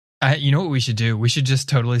You know what we should do? We should just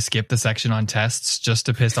totally skip the section on tests just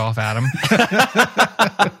to piss off Adam.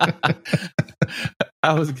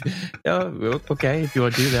 Okay, if you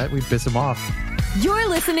want to do that, we piss him off. You're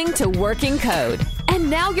listening to Working Code. And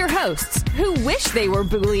now your hosts, who wish they were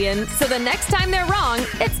Boolean, so the next time they're wrong,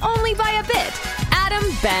 it's only by a bit. Adam,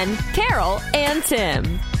 Ben, Carol, and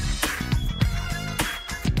Tim.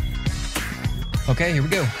 Okay, here we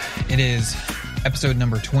go. It is episode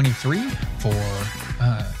number 23 for...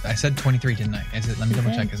 I said 23, didn't I? Let me double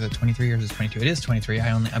check. Is it 23 or is it 22? It is 23.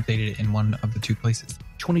 I only updated it in one of the two places.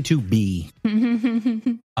 22B.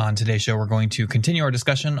 On today's show, we're going to continue our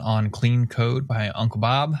discussion on Clean Code by Uncle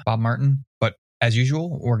Bob Martin. But as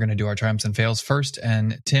usual, we're going to do our triumphs and fails first.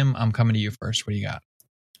 And Tim, I'm coming to you first. What do you got?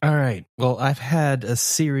 All right. Well, I've had a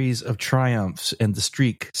series of triumphs and the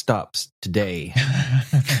streak stops today.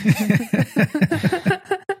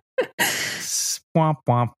 Womp,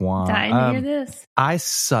 womp, womp. Dying to hear this. I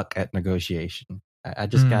suck at negotiation. I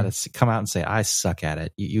just got to come out and say I suck at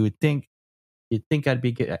it. You would think I'd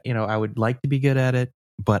be good. I would like to be good at it,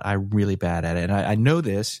 but I'm really bad at it. And I know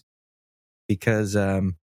this because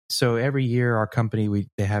so every year our company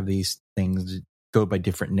they have these things that go by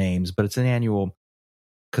different names, but it's an annual.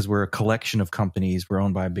 Because we're a collection of companies. We're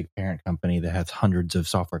owned by a big parent company that has hundreds of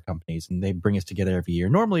software companies, and they bring us together every year.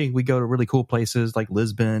 Normally, we go to really cool places like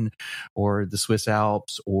Lisbon or the Swiss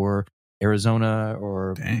Alps or Arizona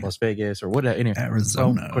or Las Vegas or whatever. Anyway,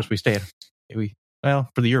 Arizona. Well, of course, we stay for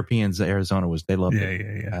the Europeans, Arizona they loved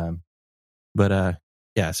it.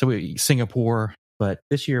 Yeah. So Singapore, but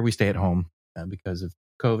this year we stay at home because of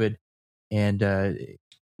COVID, and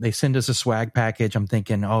they send us a swag package. I'm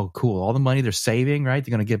thinking, oh, cool. All the money they're saving, right? They're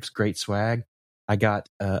going to give us great swag. I got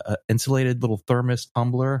an insulated little thermos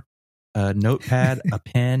tumbler, a notepad, a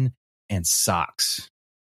pen, and socks.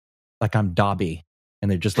 Like I'm Dobby, and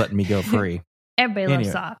they're just letting me go free. Everybody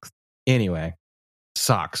loves socks. Anyway,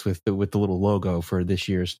 socks with the little logo for this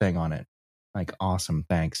year's thing on it. Like, awesome.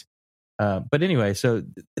 Thanks. But anyway, so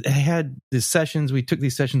I had these sessions. We took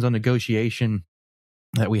these sessions on negotiation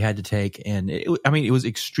that we had to take, and it was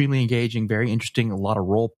extremely engaging, very interesting, a lot of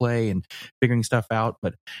role play and figuring stuff out,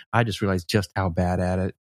 but I just realized just how bad at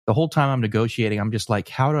it. The whole time I'm negotiating, I'm just like,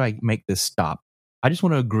 how do I make this stop? I just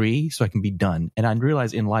want to agree so I can be done. And I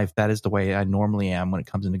realize in life that is the way I normally am when it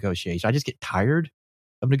comes to negotiation. I just get tired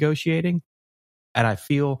of negotiating, and I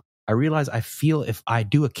realize if I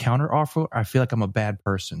do a counter offer, I feel like I'm a bad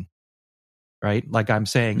person, right? Like I'm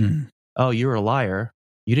saying, oh, you're a liar.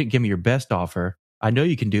 You didn't give me your best offer. I know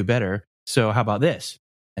you can do better. So how about this?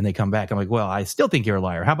 And they come back. I'm like, well, I still think you're a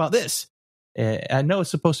liar. How about this? I know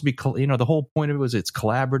it's supposed to be, the whole point of it was it's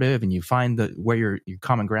collaborative and you find where your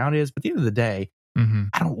common ground is. But at the end of the day,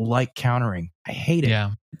 I don't like countering. I hate it.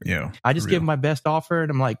 Yeah. I just give them my best offer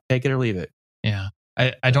and I'm like, take it or leave it. Yeah.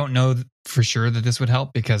 I don't know for sure that this would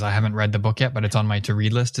help because I haven't read the book yet, but it's on my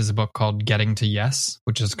to-read list is a book called Getting to Yes,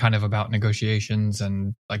 which is kind of about negotiations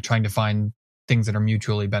and like trying to find things that are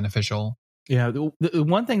mutually beneficial. Yeah, the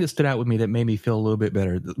one thing that stood out with me that made me feel a little bit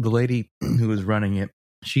better, the lady who was running it,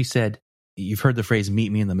 she said, you've heard the phrase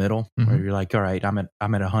meet me in the middle, where you're like, all right, I'm at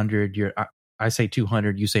 100, I say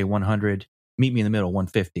 200, you say 100, meet me in the middle,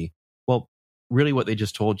 150. Well, really what they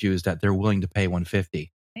just told you is that they're willing to pay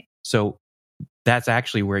 150. So that's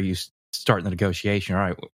actually where you start the negotiation. All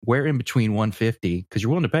right, where in between 150, because you're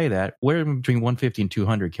willing to pay that, where in between 150 and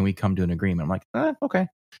 200 can we come to an agreement? I'm like, okay,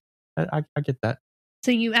 I get that. So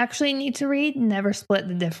you actually need to read Never Split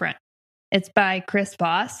the Difference. It's by Chris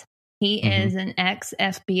Voss. He is an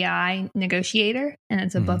ex-FBI negotiator, and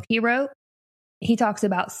it's a book he wrote. He talks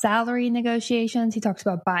about salary negotiations. He talks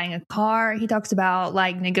about buying a car. He talks about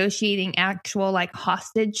like negotiating actual like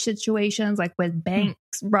hostage situations, like with banks,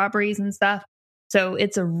 robberies and stuff. So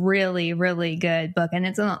it's a really, really good book, and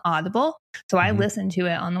it's on Audible. So I listened to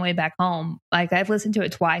it on the way back home. Like I've listened to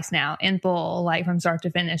it twice now in full, like from start to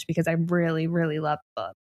finish, because I really, really love the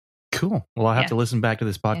book. Cool. Well, I'll have to listen back to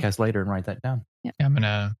this podcast later and write that down. Yeah. I'm going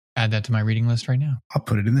to add that to my reading list right now. I'll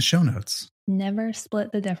put it in the show notes. Never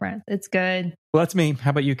Split the Difference. It's good. Well, that's me. How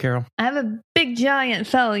about you, Carol? I have a big giant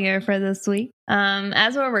failure for this week.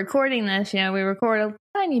 As we're recording this, we record a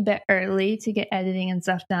tiny bit early to get editing and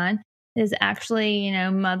stuff done. It is actually,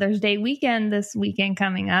 Mother's Day weekend this weekend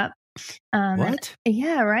coming up. What?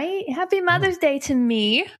 Yeah, right? Happy Mother's Day to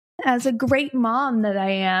me as a great mom that I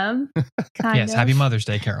am. Yes, happy Mother's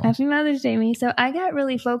Day, Carol. Happy Mother's Day, me. So I got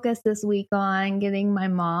really focused this week on getting my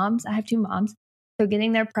moms. I have two moms. So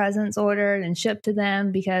getting their presents ordered and shipped to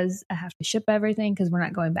them because I have to ship everything because we're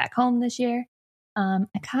not going back home this year. I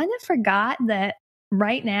kind of forgot that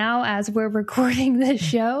right now, as we're recording this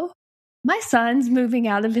show, my son's moving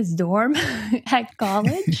out of his dorm at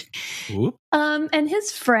college. And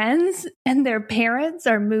his friends and their parents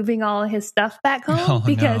are moving all his stuff back home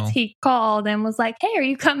because he called and was like, hey, are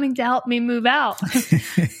you coming to help me move out?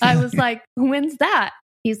 I was like, when's that?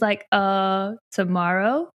 He's like,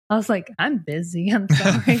 tomorrow. I was like, I'm busy. I'm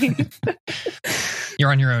sorry.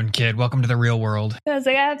 You're on your own, kid. Welcome to the real world. I was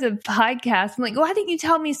like, I have to podcast. I'm like, why didn't you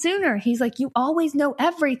tell me sooner? He's like, you always know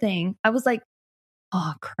everything. I was like,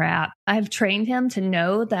 oh, crap. I've trained him to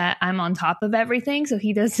know that I'm on top of everything, so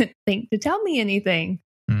he doesn't think to tell me anything.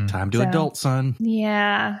 Time to adult, son.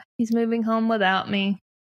 Yeah. He's moving home without me.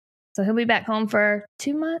 So he'll be back home for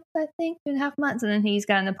 2 months, I think, 2.5 months. And then he's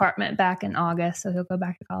got an apartment back in August. So he'll go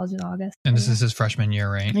back to college in August. And this is his freshman year,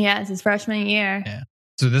 right? Yeah, it's his freshman year. Yeah.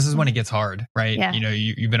 So this is when it gets hard, right? Yeah. You know,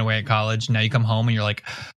 you've been away at college. Now you come home and you're like,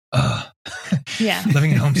 yeah,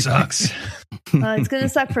 living at home sucks. Well, it's going to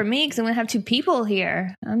suck for me because I'm going to have 2 people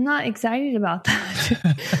here. I'm not excited about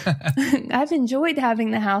that. I've enjoyed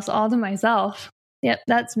having the house all to myself. Yep,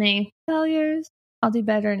 that's me. Failures. I'll do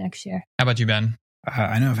better next year. How about you, Ben?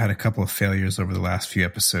 I know I've had a couple of failures over the last few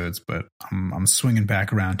episodes, but I'm swinging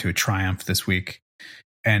back around to a triumph this week.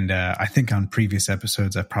 And I think on previous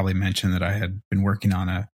episodes, I probably mentioned that I had been working on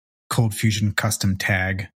a Cold Fusion custom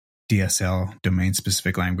tag DSL,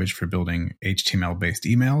 domain-specific language for building HTML-based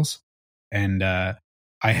emails. And I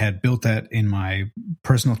had built that in my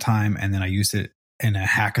personal time, and then I used it in a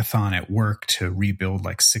hackathon at work to rebuild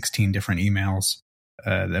like 16 different emails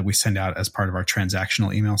that we send out as part of our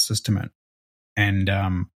transactional email system. And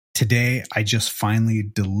today, I just finally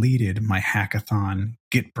deleted my hackathon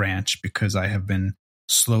Git branch because I have been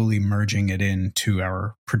slowly merging it into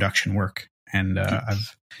our production work. And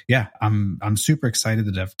I'm super excited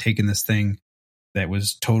that I've taken this thing that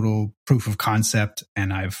was total proof of concept,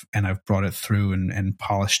 and I've brought it through and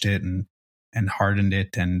polished it and hardened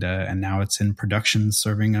it, and now it's in production,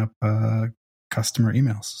 serving up customer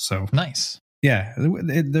emails. So nice. Yeah,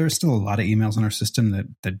 there's still a lot of emails in our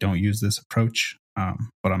system that don't use this approach,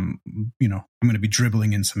 but I'm going to be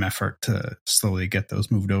dribbling in some effort to slowly get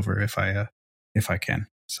those moved over if I can.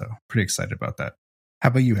 So pretty excited about that. How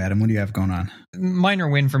about you, Adam? What do you have going on? Minor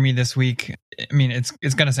win for me this week. I mean, it's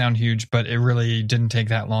going to sound huge, but it really didn't take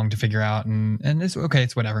that long to figure out, and it's okay.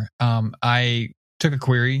 It's whatever. I took a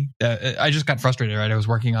query. I just got frustrated, right? I was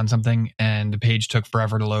working on something and the page took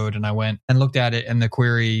forever to load, and I went and looked at it, and the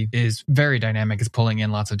query is very dynamic. It's pulling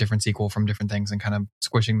in lots of different SQL from different things and kind of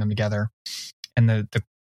squishing them together. And the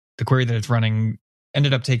query that it's running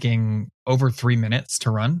ended up taking over 3 minutes to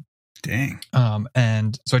run. Dang.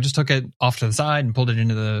 And so I just took it off to the side and pulled it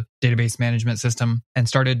into the database management system and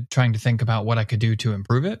started trying to think about what I could do to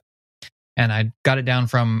improve it. And I got it down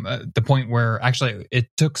from the point where actually it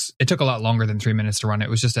took a lot longer than 3 minutes to run. It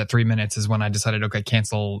was just at 3 minutes is when I decided, okay,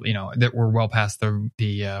 cancel, that we're well past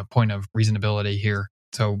the point of reasonability here.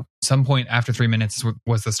 So some point after 3 minutes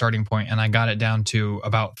was the starting point, and I got it down to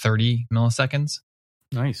about 30 milliseconds.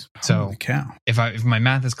 Nice. So holy cow. If my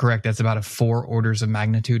math is correct, that's about a 4 orders of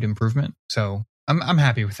magnitude improvement. So I'm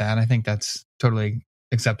happy with that. I think that's totally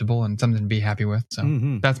acceptable and something to be happy with. So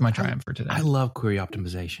that's my triumph for today. I love query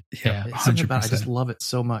optimization. Yeah, it's something about it. I just love it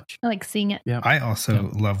so much. I like seeing it. Yeah. I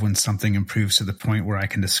also love when something improves to the point where I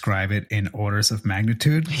can describe it in orders of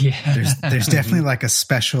magnitude. Yeah. There's definitely like a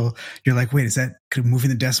special, you're like, wait, is that moving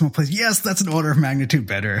the decimal place? Yes, that's an order of magnitude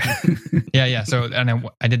better. Yeah. So, and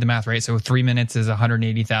I did the math, right? So 3 minutes is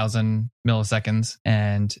 180,000 milliseconds.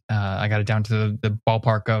 And I got it down to the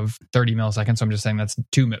ballpark of 30 milliseconds. So I'm just saying that's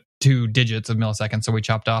two digits of milliseconds. So we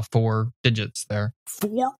chopped off 4 digits there.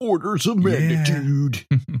 4 orders of magnitude.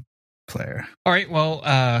 Player. All right. Well,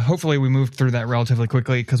 hopefully we moved through that relatively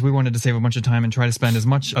quickly because we wanted to save a bunch of time and try to spend as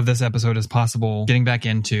much of this episode as possible getting back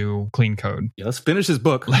into clean code. Yeah, let's finish this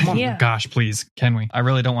book. Come on. Yeah. Gosh, please, can we? I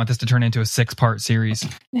really don't want this to turn into a 6-part series.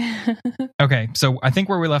 Okay. So I think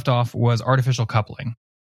where we left off was artificial coupling.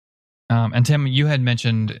 And Tim, you had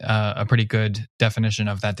mentioned a pretty good definition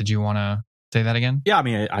of that. Did you want to say that again? Yeah, I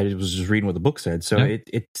mean, I was just reading what the book said. So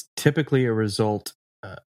it's typically a result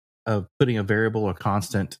of putting a variable or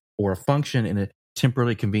constant or a function in a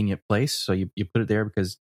temporarily convenient place. So you put it there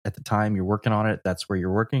because at the time you're working on it, that's where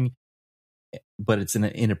you're working, but it's in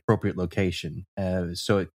an inappropriate location.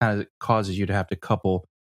 So it kind of causes you to have to couple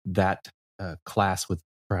that class with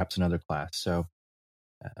perhaps another class. So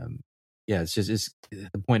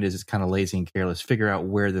the point is it's kind of lazy and careless. Figure out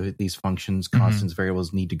where these functions, constants,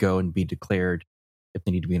 variables need to go and be declared if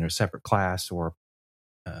they need to be in a separate class, or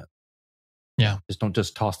just don't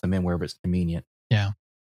just toss them in wherever it's convenient. Yeah.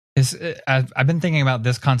 I've been thinking about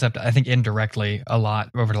this concept, I think, indirectly a lot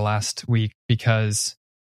over the last week because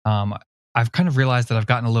I've kind of realized that I've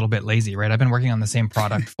gotten a little bit lazy, right? I've been working on the same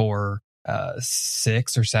product for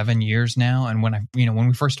 6 or 7 years now. And when when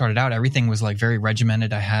we first started out, everything was like very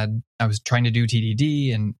regimented. I was trying to do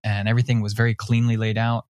TDD and everything was very cleanly laid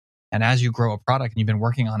out. And as you grow a product and you've been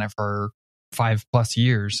working on it for 5+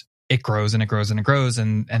 years, it grows and it grows and it grows,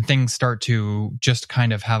 and things start to just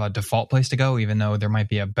kind of have a default place to go, even though there might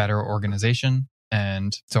be a better organization.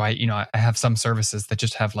 And so I have some services that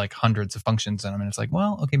just have like hundreds of functions in them, and it's like,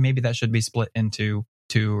 well, okay, maybe that should be split into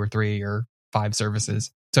 2 or 3 or 5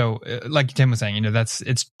 services. So like Tim was saying,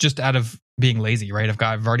 it's just out of being lazy, right?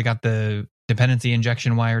 I've already got the dependency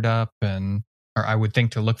injection wired up, or I would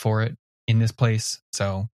think to look for it in this place.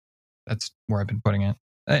 So that's where I've been putting it.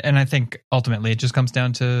 And I think ultimately it just comes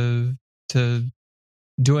down to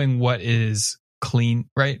doing what is clean,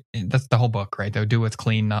 right? That's the whole book, right? Though, do what's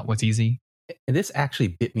clean, not what's easy. And this actually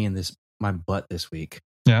bit me in my butt this week.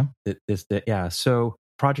 Yeah. So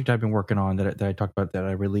project I've been working on that I talked about that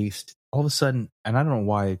I released all of a sudden, and I don't know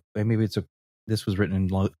why. Maybe this was written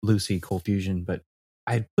in Lucy Cold Fusion, but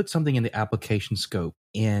I put something in the application scope,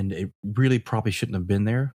 and it really probably shouldn't have been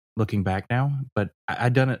there. Looking back now, but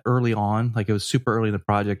I'd done it early on. Like, it was super early in the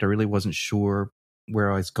project. I really wasn't sure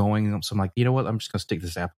where I was going. So I'm like, you know what? I'm just going to stick to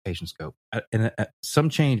this application scope. And some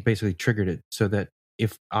change basically triggered it so that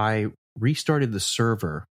if I restarted the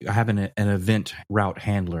server, I have an event route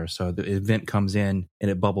handler. So the event comes in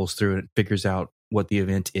and it bubbles through and it figures out what the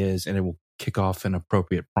event is, and it will kick off an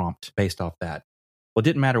appropriate prompt based off that. Well, it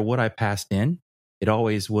didn't matter what I passed in. It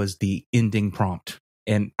always was the ending prompt.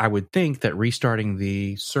 And I would think that restarting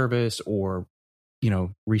the service or,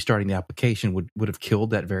 restarting the application would have killed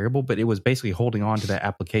that variable, but it was basically holding on to that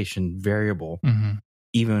application variable,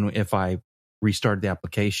 even if I restarted the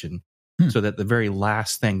application, so that the very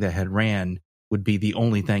last thing that had ran would be the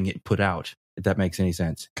only thing it put out, if that makes any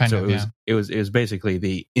sense. It was basically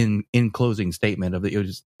the in closing statement of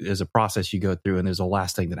there's a process you go through and there's a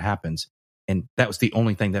last thing that happens. And that was the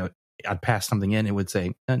only thing that I'd pass something in, it would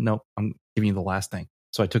say, no, I'm giving you the last thing.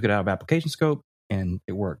 So I took it out of application scope and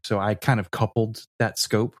it worked. So I kind of coupled that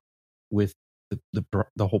scope with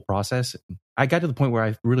the whole process. I got to the point where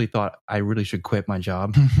I really thought I really should quit my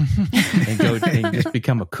job and go and just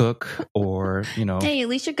become a cook, or, Hey, at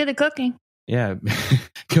least you're good at cooking. Yeah.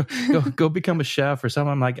 go become a chef or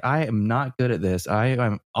something. I'm like, I am not good at this. I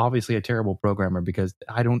am obviously a terrible programmer because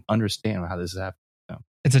I don't understand how this is happening.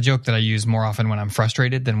 It's a joke that I use more often when I'm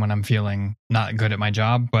frustrated than when I'm feeling not good at my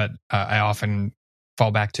job. But I often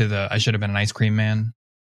fall back to I should have been an ice cream man.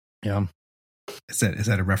 Yeah. Is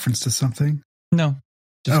that a reference to something? No.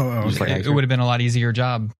 Okay. It would have been a lot easier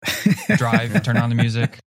job. Drive, turn on the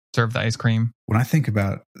music, serve the ice cream. When I think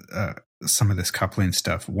about some of this coupling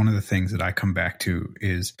stuff, one of the things that I come back to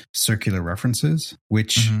is circular references,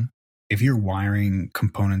 which if you're wiring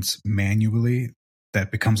components manually, that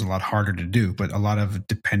becomes a lot harder to do. But a lot of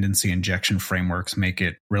dependency injection frameworks make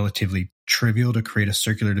it relatively trivial to create a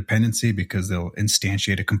circular dependency because they'll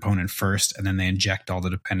instantiate a component first and then they inject all the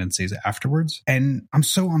dependencies afterwards. And I'm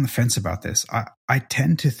so on the fence about this. I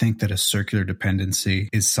tend to think that a circular dependency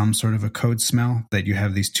is some sort of a code smell, that you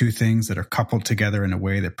have these two things that are coupled together in a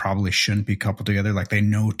way that probably shouldn't be coupled together, like they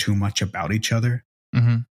know too much about each other.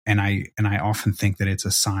 And I often think that it's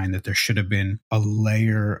a sign that there should have been a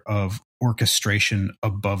layer of orchestration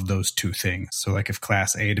above those two things. So like if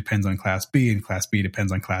class A depends on class B and class B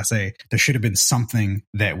depends on class A, there should have been something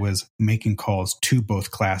that was making calls to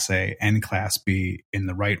both class A and class B in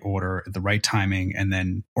the right order, at the right timing, and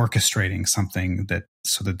then orchestrating something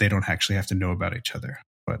so that they don't actually have to know about each other.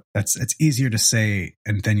 But it's easier to say,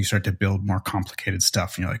 and then you start to build more complicated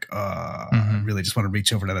stuff and you're like, I really just want to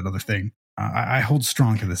reach over to that other thing. I hold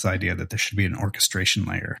strong to this idea that there should be an orchestration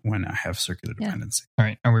layer when I have circular dependency. All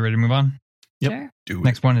right. Are we ready to move on? Yep. Sure. Do it.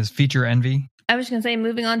 Next one is feature envy. I was going to say,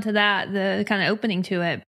 moving on to that, the kind of opening to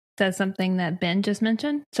it says something that Ben just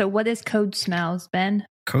mentioned. So what is code smells, Ben?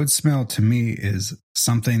 Code smell to me is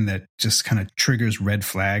something that just kind of triggers red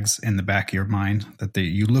flags in the back of your mind, that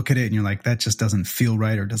you look at it and you're like, that just doesn't feel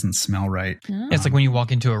right or doesn't smell right. Oh. It's like when you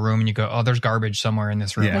walk into a room and you go, oh, there's garbage somewhere in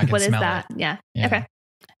this room. Yeah. I can What is smell that? it. Yeah. Yeah. Okay.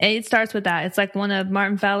 It starts with that. It's like one of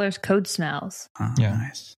Martin Fowler's code smells. Oh, Yeah.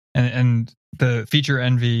 Nice. And the feature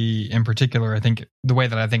envy in particular, I think the way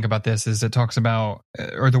that I think about this is it talks about,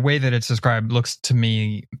 or the way that it's described looks to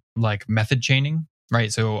me like method chaining,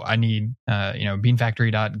 right? So I need,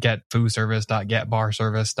 beanfactory.get foo service.get bar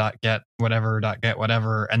service.get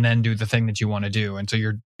whatever, and then do the thing that you want to do. And so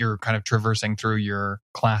you're kind of traversing through your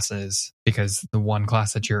classes because the one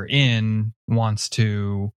class that you're in wants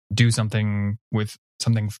to do something with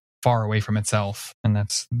something far away from itself. And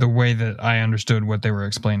that's the way that I understood what they were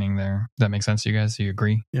explaining there. Does that make sense to you guys? Do you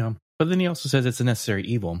agree? Yeah. But then he also says it's a necessary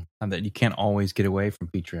evil and that you can't always get away from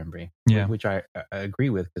feature envy, which I agree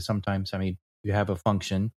with, because sometimes, you have a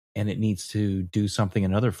function and it needs to do something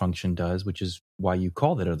another function does, which is why you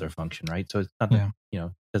call that other function, right? So it's not that,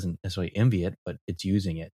 doesn't necessarily envy it, but it's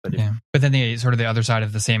using it. But but then the sort of the other side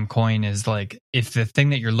of the same coin is like, if the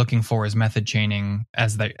thing that you're looking for is method chaining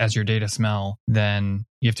as your data smell, then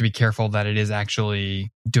you have to be careful that it is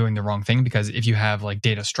actually doing the wrong thing. Because if you have like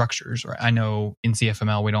data structures, right? I know in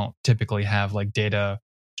CFML we don't typically have like data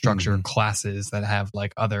structure classes that have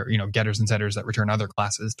like other, getters and setters that return other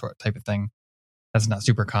classes type of thing. That's not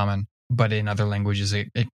super common, but in other languages it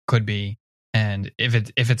could be. And if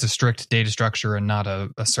it's a strict data structure and not a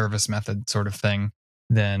service method sort of thing,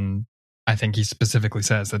 then I think he specifically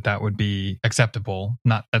says that would be acceptable.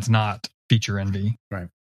 That's not feature envy. Right.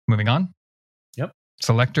 Moving on. Yep.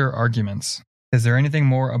 Selector arguments. Is there anything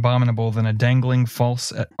more abominable than a dangling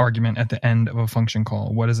false argument at the end of a function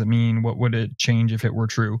call? What does it mean? What would it change if it were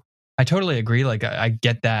true? I totally agree. Like I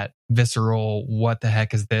get that visceral, what the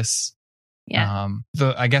heck is this? Yeah.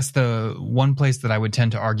 I guess the one place that I would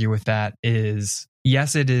tend to argue with that is,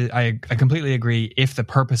 yes, it is. I completely agree. If the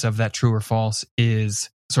purpose of that true or false is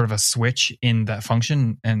sort of a switch in that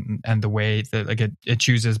function and the way that like it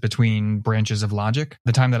chooses between branches of logic,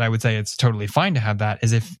 the time that I would say it's totally fine to have that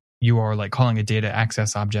is if you are like calling a data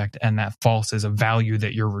access object and that false is a value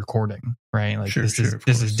that you're recording, right? Like this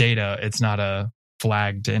is data. It's not a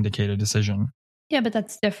flag to indicate a decision. Yeah, but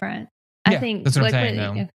that's different. Yeah, I think that's what I'm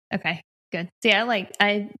saying. Okay. Good. See,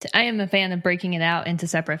 I am a fan of breaking it out into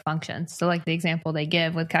separate functions. So like the example they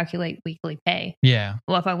give with calculate weekly pay. Yeah.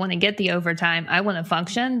 Well, if I want to get the overtime, I want a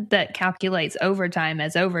function that calculates overtime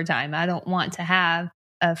as overtime. I don't want to have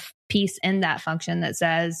a piece in that function that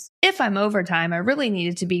says, if I'm overtime, I really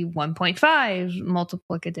need it to be 1.5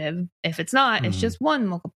 multiplicative. If it's not, it's just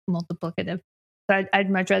one multiplicative. So I'd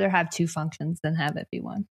much rather have two functions than have it be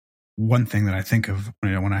one. One thing that I think of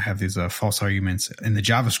when I have these false arguments in the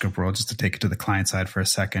JavaScript world, just to take it to the client side for a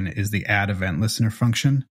second, is the add event listener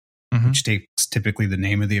function, which takes typically the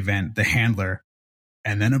name of the event, the handler,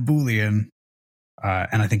 and then a Boolean.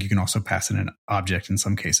 And I think you can also pass in an object in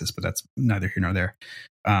some cases, but that's neither here nor there.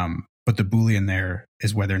 But the Boolean there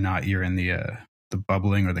is whether or not you're in the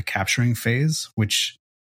bubbling or the capturing phase, which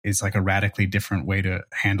is like a radically different way to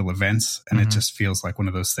handle events. And it just feels like one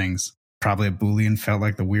of those things. Probably a Boolean felt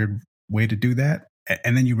like the weird way to do that.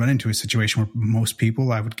 And then you run into a situation where most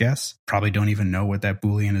people, I would guess, probably don't even know what that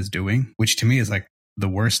Boolean is doing, which to me is like the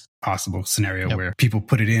worst possible scenario where people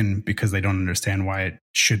put it in because they don't understand why it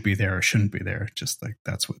should be there or shouldn't be there. Just like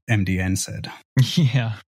that's what MDN said.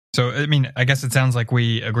 Yeah. So, I mean, I guess it sounds like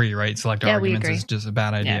we agree, right? Selector arguments is just a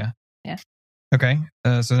bad idea. Yeah. Okay.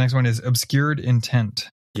 So the next one is obscured intent.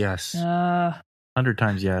 Yes. 100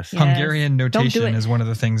 times yes. Hungarian notation is one of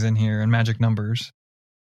the things in here, and magic numbers.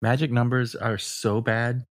 Magic numbers are so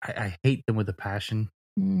bad. I hate them with a passion.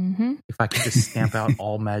 Mm-hmm. If I could just stamp out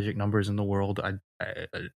all magic numbers in the world,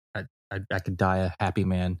 I could die a happy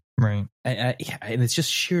man. Right. And it's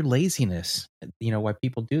just sheer laziness. Why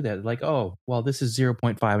people do that. Like, oh, well, this is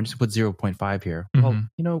 0.5. I'm just put 0.5 here. Well,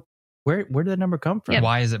 where did that number come from? Yeah.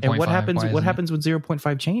 Why is it 0.5? And what happens when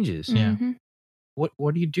 0.5 changes? Yeah.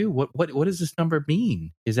 What do you do? What does this number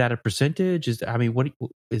mean? Is that a percentage? What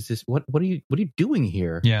is this? What are you doing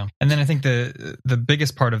here? Yeah. And then I think the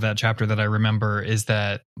biggest part of that chapter that I remember is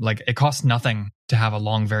that like it costs nothing to have a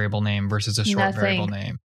long variable name versus a short variable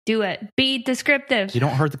name. Do it. Be descriptive. You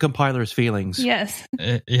don't hurt the compiler's feelings. Yes.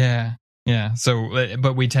 Yeah. So,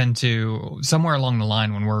 but we tend to, somewhere along the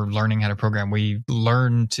line when we're learning how to program, we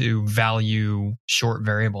learn to value short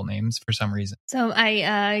variable names for some reason. So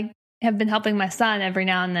I have been helping my son every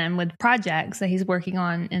now and then with projects that he's working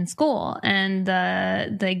on in school. And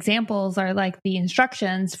the examples are like the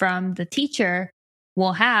instructions from the teacher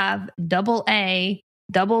will have AA,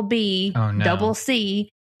 B, double C.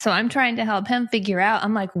 So I'm trying to help him figure out,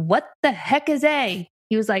 I'm like, what the heck is A?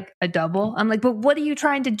 He was like, a double. I'm like, but what are you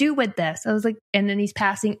trying to do with this? I was like, and then he's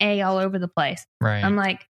passing A all over the place. Right. I'm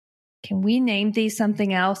like, can we name these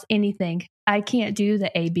something else? Anything. I can't do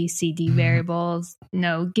the A, B, C, D variables.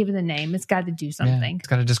 No, give it a name. It's got to do something. It's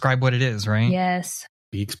got to describe what it is, right? Yes.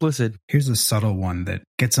 Be explicit. Here's a subtle one that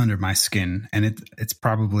gets under my skin, and it's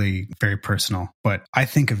probably very personal. But I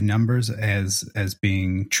think of numbers as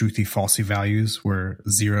being truthy, falsy values, where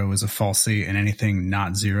 0 is a falsy and anything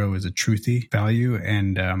not 0 is a truthy value.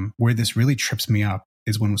 And where this really trips me up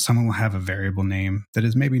is when someone will have a variable name that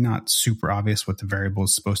is maybe not super obvious what the variable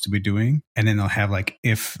is supposed to be doing. And then they'll have like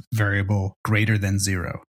if variable greater than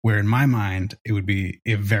 0, where in my mind, it would be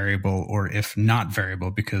if variable or if not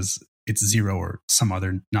variable, because it's 0 or some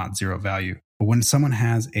other not 0 value. But when someone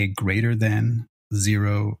has a greater than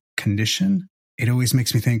 0 condition, it always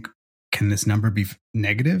makes me think, can this number be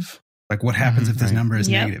negative? Like what happens if this number is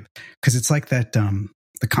negative? Because it's like that,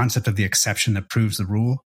 the concept of the exception that proves the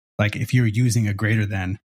rule. Like if you're using a greater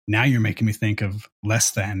than, now you're making me think of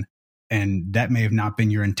less than, and that may have not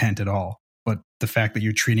been your intent at all. But the fact that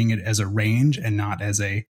you're treating it as a range and not as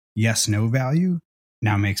a yes, no value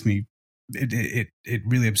now makes me, it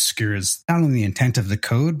really obscures not only the intent of the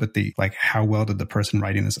code, but the, like, how well did the person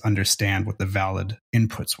writing this understand what the valid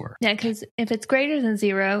inputs were? Yeah, because if it's greater than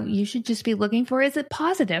 0, you should just be looking for, is it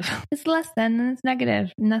positive? If it's less than, then it's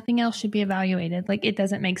negative. Nothing else should be evaluated. Like, it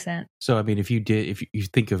doesn't make sense. So, I mean, if you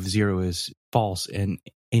think of 0 as false and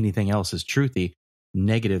anything else is truthy,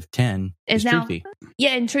 -10 is now truthy.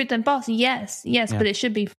 Yeah, in truth and false, yes, yeah. But it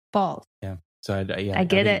should be false. Yeah. So I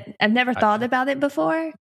get it. I've never thought about it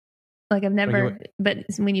before. Like I've never, but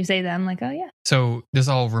when you say that, I'm like, oh yeah. So this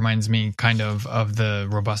all reminds me kind of the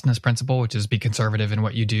robustness principle, which is be conservative in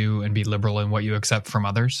what you do and be liberal in what you accept from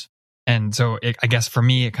others. And so I guess for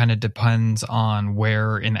me, it kind of depends on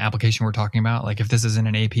where in the application we're talking about. Like if this is in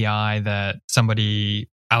an API that somebody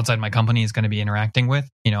outside my company is going to be interacting with,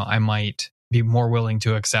 I might be more willing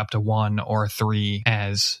to accept a 1 or 3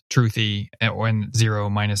 as truthy and 0,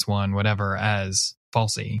 -1, whatever as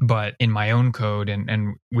falsy. But in my own code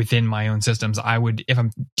and within my own systems, I would, if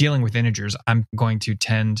I'm dealing with integers, I'm going to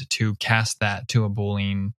tend to cast that to a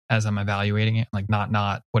Boolean as I'm evaluating it, like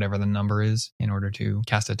not whatever the number is, in order to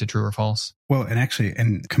cast it to true or false. Well, and actually,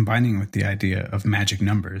 and combining with the idea of magic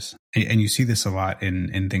numbers, and you see this a lot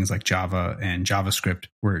in things like Java and JavaScript,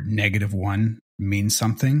 where -1 means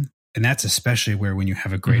something. And that's especially where when you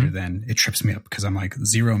have a greater than, it trips me up because I'm like,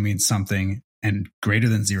 0 means something and greater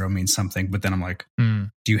than 0 means something. But then I'm like, do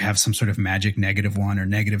you have some sort of magic -1 or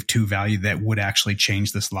 -2 value that would actually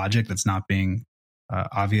change this logic that's not being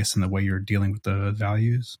obvious in the way you're dealing with the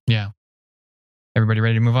values? Yeah. Everybody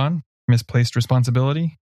ready to move on? Misplaced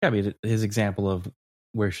responsibility? Yeah, I mean, his example of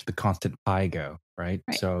where should the constant pi go, right?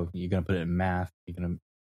 So you're going to put it in math, you're going to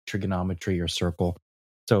trigonometry or circle.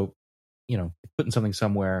 So, putting something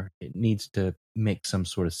somewhere, it needs to make some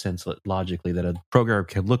sort of sense logically that a programmer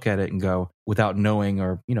can look at it and go without knowing,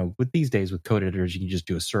 or, with these days with code editors, you can just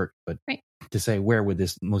do a search, but to say where would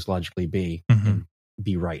this most logically be and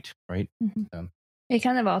be right? It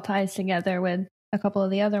kind of all ties together with a couple of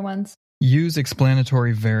the other ones. Use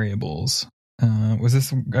explanatory variables. Was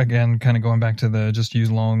this, again, kind of going back to the just use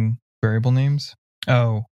long variable names?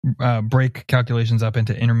 Break calculations up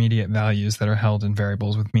into intermediate values that are held in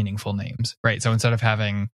variables with meaningful names, right? So instead of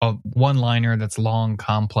having a one-liner that's long,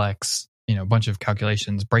 complex, a bunch of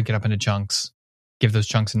calculations, break it up into chunks, give those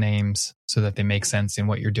chunks names so that they make sense in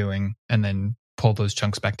what you're doing, and then pull those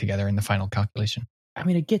chunks back together in the final calculation. I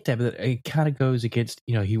mean, I get that, but it kind of goes against,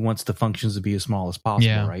 he wants the functions to be as small as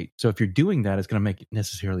possible, right? So if you're doing that, it's going to make it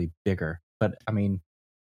necessarily bigger. But I mean,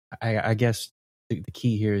 I guess the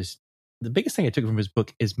key here is, the biggest thing I took from his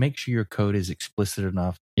book is make sure your code is explicit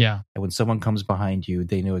enough. Yeah. And when someone comes behind you,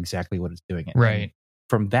 they know exactly what it's doing. Right. And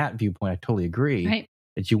from that viewpoint, I totally agree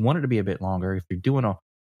that you want it to be a bit longer. If you're doing a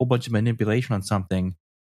whole bunch of manipulation on something,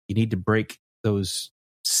 you need to break those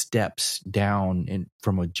steps down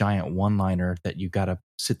from a giant one-liner that you got to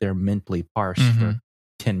sit there mentally parse for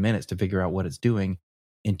 10 minutes to figure out what it's doing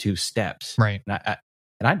into steps. Right.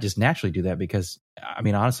 And I just naturally do that because, I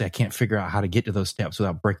mean, honestly, I can't figure out how to get to those steps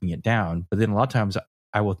without breaking it down. But then a lot of times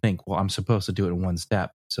I will think, well, I'm supposed to do it in one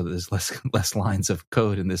step so that there's less lines of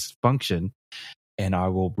code in this function, and I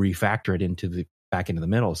will refactor it back into the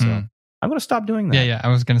middle. So I'm going to stop doing that. Yeah. I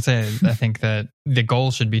was going to say, I think that the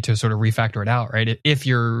goal should be to sort of refactor it out, right? If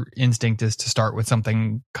your instinct is to start with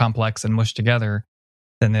something complex and mush together,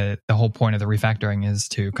 then the whole point of the refactoring is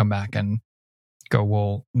to come back and go,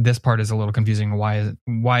 well, this part is a little confusing. Why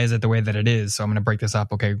is it the way that it is? So I'm going to break this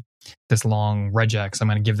up. Okay, this long regex, I'm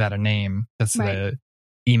going to give that a name. That's the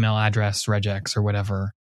email address regex or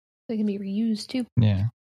whatever. So it can be reused too. Yeah.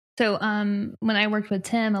 So when I worked with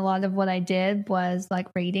Tim, a lot of what I did was like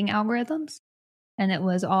rating algorithms, and it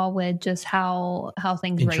was all with just how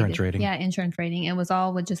things insurance rating. Yeah, insurance rating. It was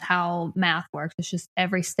all with just how math works. It's just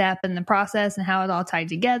every step in the process and how it all tied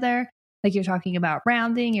together. Like you're talking about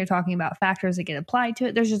rounding, you're talking about factors that get applied to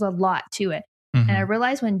it. There's just a lot to it. And I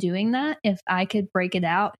realized when doing that, if I could break it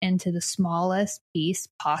out into the smallest piece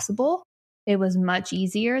possible, it was much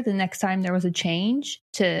easier the next time there was a change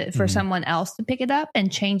for someone else to pick it up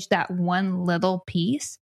and change that one little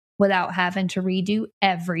piece without having to redo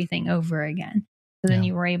everything over again. So then Yeah.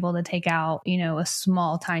 you were able to take out, a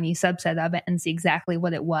small, tiny subset of it and see exactly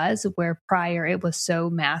what it was, where prior it was so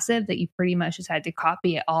massive that you pretty much just had to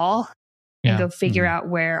copy it all and Yeah. go figure Mhm. out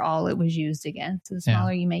where all it was used again. So the Yeah.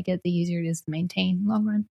 smaller you make it, the easier it is to maintain in the long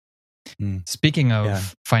run. Speaking of Yeah.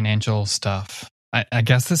 financial stuff, I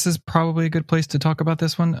guess this is probably a good place to talk about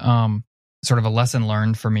this one. Sort of a lesson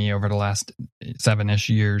learned for me over the last 7-ish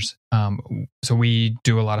years. So we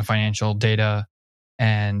do a lot of financial data,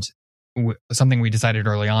 and something we decided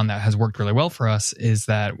early on that has worked really well for us is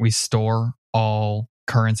that we store all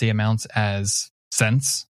currency amounts as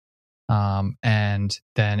cents. And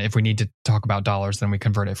then if we need to talk about dollars, then we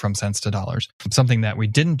convert it from cents to dollars. Something that we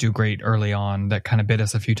didn't do great early on that kind of bit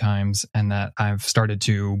us a few times, and that I've started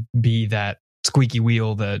to be that squeaky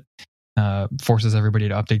wheel that forces everybody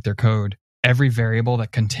to update their code. Every variable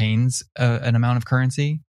that contains an amount of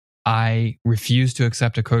currency, I refuse to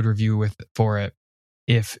accept a code review for it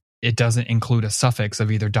if it doesn't include a suffix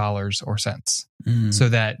of either dollars or cents. So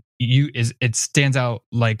that it stands out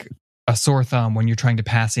like a sore thumb when you're trying to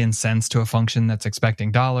pass in cents to a function that's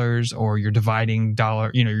expecting dollars, or you're dividing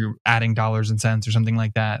you're adding dollars and cents or something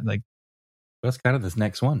like that. Like, That's kind of this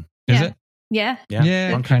next one. is Yeah. it? Yeah.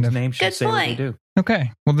 Yeah, Functions kind of. name should Good say what they point. do.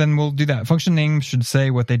 Okay, well then we'll do that. Function names should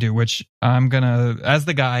say what they do, which I'm gonna, as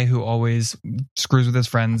the guy who always screws with his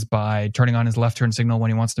friends by turning on his left turn signal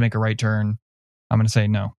when he wants to make a right turn, I'm gonna say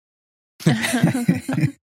no.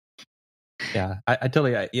 Yeah, I tell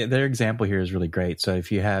you, their example here is really great. So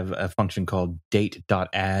if you have a function called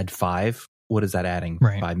date.add5, what is that adding?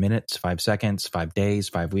 Right. 5 minutes, 5 seconds, 5 days,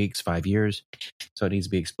 5 weeks, 5 years. So it needs to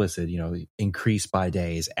be explicit, increase by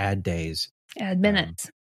days, add days, Add minutes.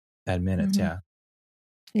 add minutes. Mhm. Yeah.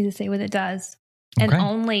 Need to say what it does. And Okay.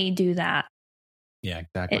 only do that. Yeah,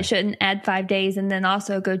 exactly. It shouldn't add 5 days and then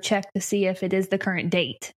also go check to see if it is the current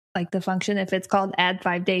date. Like the function, if it's called add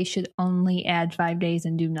 5 days, should only add 5 days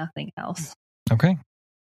and do nothing else. Okay.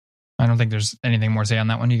 I don't think there's anything more to say on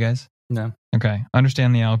that one, you guys. No. Okay.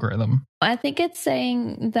 Understand the algorithm. I think it's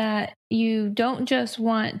saying that you don't just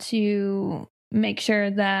want to make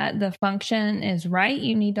sure that the function is right.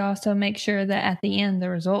 You need to also make sure that at the end the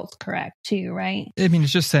result's correct too, right? I mean,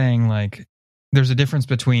 it's just saying like there's a difference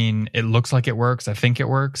between it looks like it works, I think it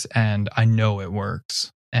works, and I know it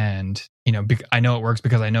works. And, I know it works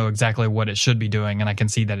because I know exactly what it should be doing, and I can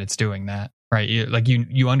see that it's doing that, right?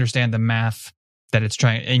 You understand the math that it's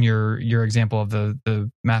trying in your example of the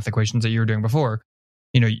math equations that you were doing before.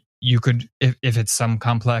 You could, if it's some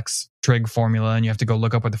complex trig formula and you have to go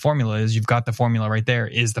look up what the formula is, you've got the formula right there.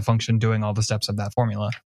 Is the function doing all the steps of that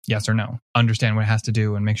formula? Yes or no? Understand what it has to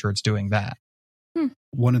do and make sure it's doing that.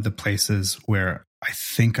 One of the places where I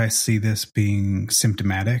think I see this being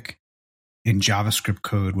symptomatic in JavaScript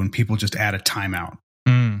code, when people just add a timeout.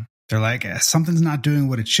 They're like, something's not doing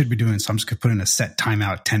what it should be doing, so I'm just going to put in a set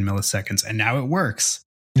timeout 10 milliseconds, and now it works.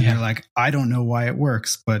 And Yeah. they're like, I don't know why it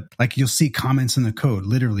works. But like, you'll see comments in the code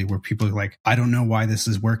literally where people are like, I don't know why this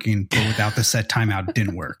is working, but without the set timeout, it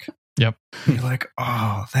didn't work. Yep. And you're like,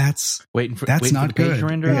 oh, that's Waiting for not the page good. to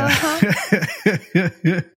render.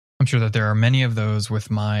 Yeah. I'm sure that there are many of those with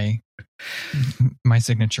my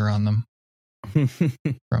signature on them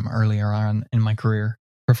from earlier on in my career.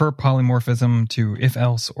 Prefer polymorphism to if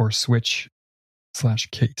else or switch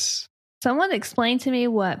 /case. Someone explain to me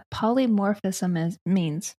what polymorphism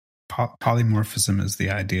means. Polymorphism is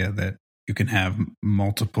the idea that you can have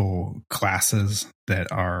multiple classes that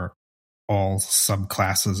are all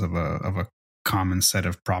subclasses of a common set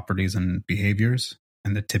of properties and behaviors.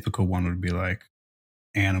 And the typical one would be like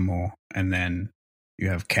animal, and then you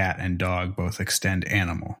have cat and dog both extend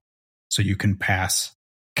animal. So you can pass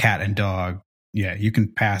cat and dog. Yeah, you can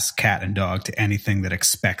pass cat and dog to anything that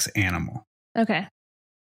expects animal. Okay.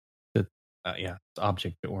 Yeah, it's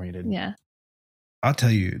object oriented. Yeah. I'll tell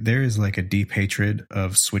you, there is like a deep hatred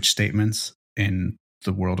of switch statements in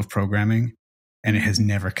the world of programming, and it has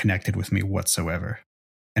never connected with me whatsoever.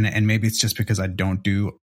 And maybe it's just because I don't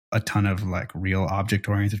do a ton of like real object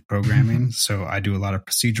oriented programming. So I do a lot of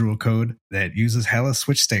procedural code that uses hella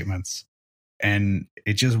switch statements, and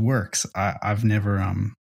it just works. I've never, I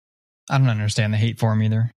don't understand the hate for them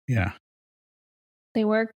either. yeah. They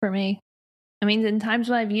work for me. I mean, in times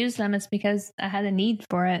when I've used them, it's because I had a need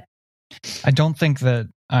for it. I don't think that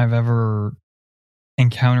I've ever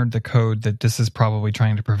encountered the code that this is probably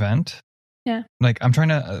trying to prevent. Yeah. Like, I'm trying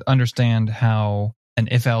to understand how an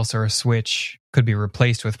if else or a switch could be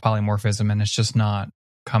replaced with polymorphism, and it's just not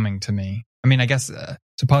coming to me. I mean, I guess so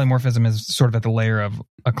polymorphism is sort of at the layer of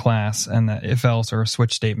a class, and the if else or a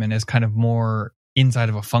switch statement is kind of more inside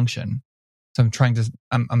of a function. So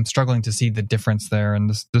I'm struggling to see the difference there, and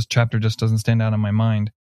this chapter just doesn't stand out in my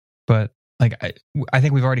mind. But I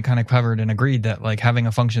think we've already kind of covered and agreed that like having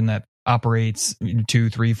a function that operates 2,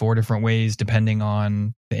 3, 4 different ways depending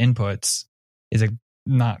on the inputs is a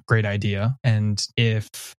not great idea. And if,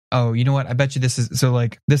 you know what, I bet you this is, so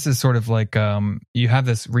like this is sort of like you have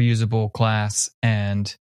this reusable class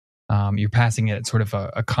and you're passing it sort of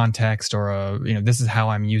a context or this is how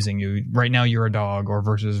I'm using you. Right now you're a dog or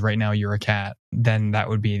versus right now you're a cat. Then that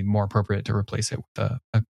would be more appropriate to replace it with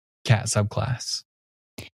a cat subclass.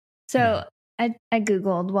 So I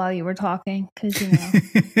Googled while you were talking because,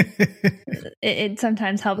 it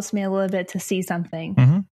sometimes helps me a little bit to see something.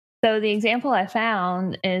 Mm-hmm. So the example I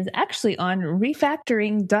found is actually on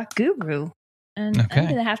refactoring.guru. And I'm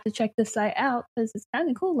going to have to check this site out because it's kind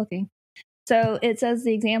of cool looking. So it says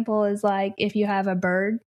the example is like if you have a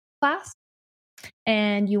bird class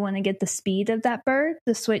and you want to get the speed of that bird,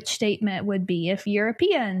 the switch statement would be if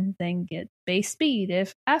European, then get base speed.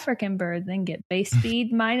 If African bird, then get base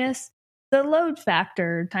speed minus the load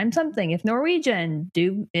factor times something. If Norwegian,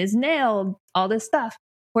 is nailed, all this stuff.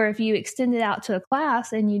 Where if you extend it out to a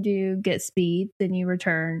class and you do get speed, then you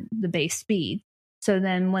return the base speed. So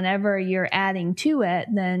then whenever you're adding to it,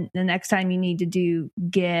 then the next time you need to do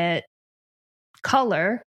get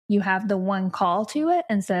color, you have the one call to it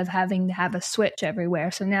instead of having to have a switch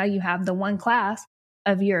everywhere. So now you have the one class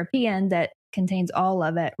of European that contains all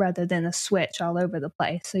of it rather than a switch all over the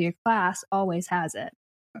place. So your class always has it.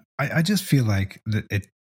 I just feel like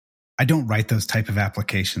I don't write those type of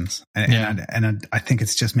applications. And I think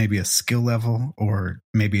it's just maybe a skill level or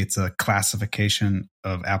maybe it's a classification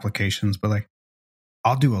of applications. But like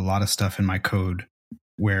I'll do a lot of stuff in my code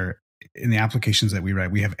where in the applications that we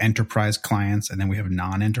write, we have enterprise clients and then we have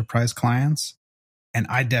non-enterprise clients. And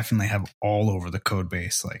I definitely have all over the code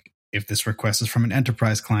base. Like if this request is from an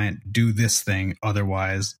enterprise client, do this thing.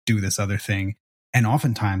 Otherwise, do this other thing. And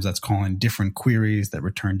oftentimes that's calling different queries that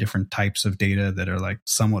return different types of data that are like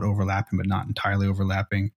somewhat overlapping, but not entirely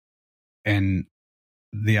overlapping. And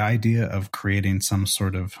the idea of creating some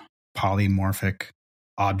sort of polymorphic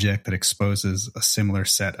object that exposes a similar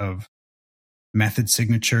set of method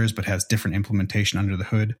signatures, but has different implementation under the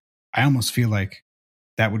hood, I almost feel like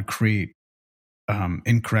that would create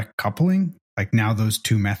incorrect coupling. Like now those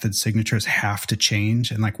two method signatures have to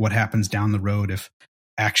change. And like what happens down the road if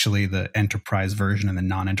actually the enterprise version and the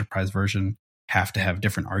non-enterprise version have to have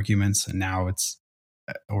different arguments. And now it's,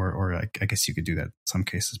 or I guess you could do that in some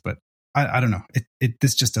cases, but I don't know.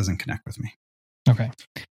 This just doesn't connect with me. Okay.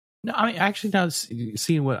 No, I mean, actually now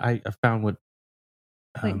seeing what I found what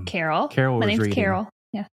Carol. Carol was My name's reading. Carol.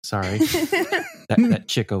 Yeah. Sorry. that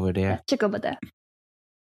chick over there. That chick over there.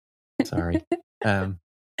 Sorry.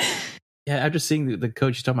 Yeah, I'm just seeing the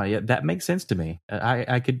code you're talking about. Yeah, that makes sense to me.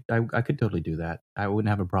 I could totally do that. I wouldn't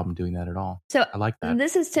have a problem doing that at all. So I like that.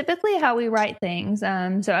 This is typically how we write things. So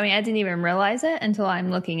I mean, I didn't even realize it until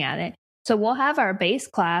I'm looking at it. So we'll have our base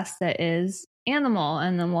class that is animal,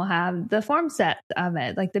 and then we'll have the form set of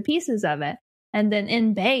it, like the pieces of it. And then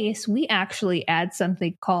in base, we actually add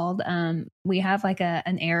something called, we have like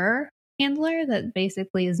an error handler that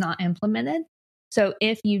basically is not implemented. So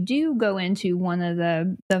if you do go into one of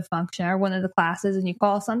the function or one of the classes and you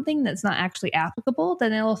call something that's not actually applicable,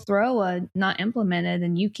 then it'll throw a not implemented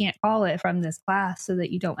and you can't call it from this class so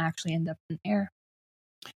that you don't actually end up in error.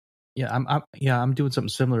 Yeah, I'm doing something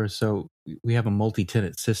similar. So we have a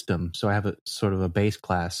multi-tenant system. So I have a sort of a base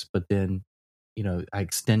class, but then, I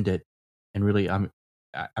extend it and really I'm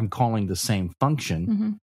calling the same function, Mm-hmm.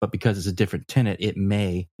 but because it's a different tenant, it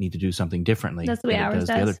may need to do something differently That's the way than it ours does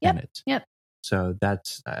does. the other Yep. tenants. Yep. So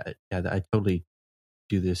that's, I totally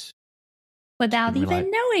do this Without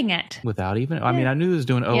even knowing it. without even, I mean, I knew it was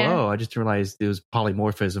doing OO. Yeah. I just realized it was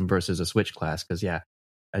polymorphism versus a switch class. Cause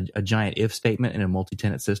a giant if statement in a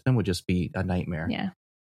multi-tenant system would just be a nightmare. Yeah.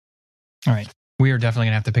 All right. We are definitely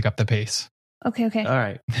going to have to pick up the pace. Okay. All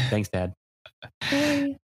right. Thanks, Dad.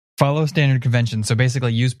 Yay. Follow standard conventions. So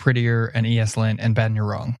basically use prettier and ESLint, and Ben, you're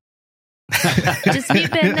wrong. Just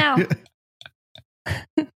mute Ben now.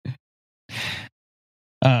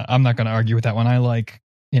 I'm not going to argue with that one.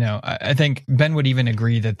 I think Ben would even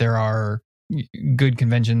agree that there are good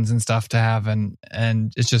conventions and stuff to have, and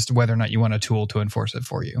it's just whether or not you want a tool to enforce it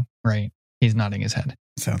for you, right? He's nodding his head.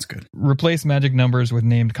 Sounds good. Replace magic numbers with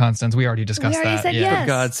named constants. We already discussed We already that. said yeah. yes. For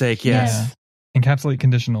God's sake, yes. Yeah. Encapsulate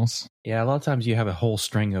conditionals. Yeah, a lot of times you have a whole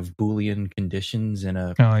string of Boolean conditions in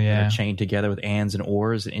a chain together with ands and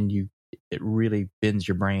ors, and it really bends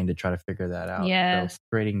your brain to try to figure that out. Yes. So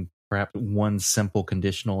creating perhaps one simple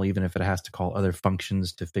conditional, even if it has to call other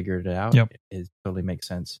functions to figure it out, Yep. it totally makes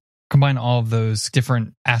sense. combine all of those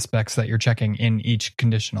different aspects that you're checking in each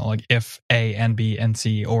conditional, like if A and B and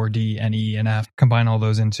C or D and E and F, combine all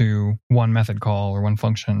those into one method call or one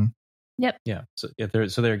function. Yeah. So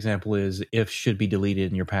their example is if should be deleted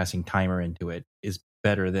and you're passing timer into it is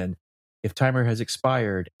better than if timer has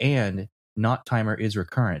expired and not timer is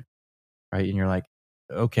recurrent, right? And you're like,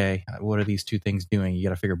 okay, what are these two things doing? You got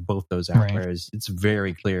to figure both those out. Right. Whereas it's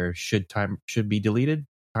very clear, should be deleted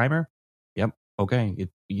timer? Yep. Okay.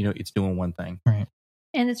 It's doing one thing. Right.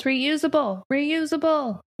 And it's reusable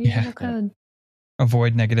Yeah. code.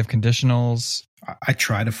 Avoid negative conditionals. I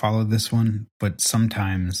try to follow this one, but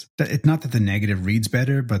sometimes it's not that the negative reads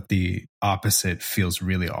better, but the opposite feels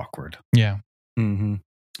really awkward. Yeah. Mm-hmm.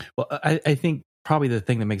 Well, I think probably the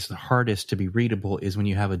thing that makes it hardest to be readable is when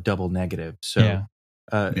you have a double negative. So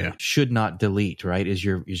should not delete, right, is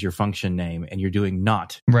your function name, and you're doing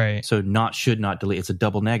not. Right. So not should not delete. It's a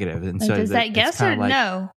double negative. And so Is that yes or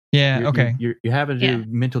no? Yeah. Okay. You're having to do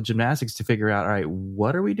mental gymnastics to figure out, all right,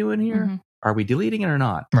 what are we doing here? Mm-hmm. Are we deleting it or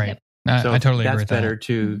not? Right. So I totally agree with that. that's better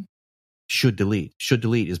to should delete. Should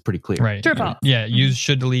delete is pretty clear. Right. True false. Yeah. Use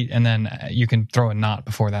should delete, and then you can throw a not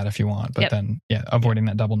before that if you want. But then, avoiding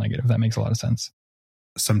that double negative, that makes a lot of sense.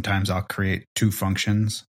 Sometimes I'll create two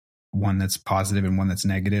functions, one that's positive and one that's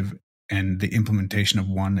negative, and the implementation of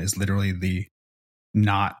one is literally the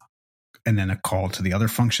not and then a call to the other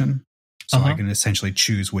function. So I can essentially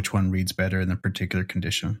choose which one reads better in the particular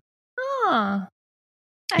condition. Oh.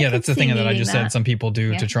 Yeah, that's the thing that I just said some people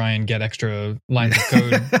do to try and get extra lines of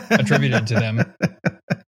code attributed to them.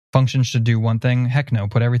 Functions should do one thing. Heck no,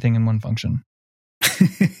 put everything in one function.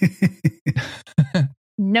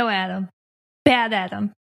 No Adam. Bad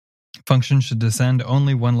Adam. Functions should descend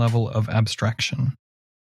only one level of abstraction.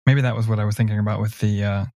 Maybe that was what I was thinking about with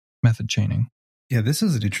the method chaining. Yeah, this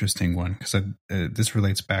is an interesting one because this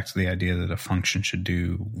relates back to the idea that a function should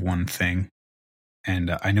do one thing.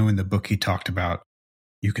 And I know in the book he talked about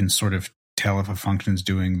you can sort of tell if a function is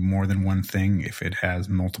doing more than one thing if it has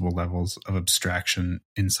multiple levels of abstraction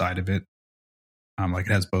inside of it. Like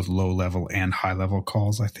it has both low level and high level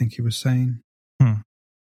calls, I think he was saying.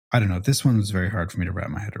 I don't know. This one was very hard for me to wrap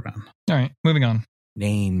my head around. All right, moving on.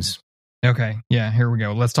 Names. Okay, yeah, here we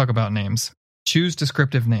go. Let's talk about names. Choose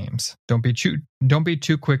descriptive names. Don't be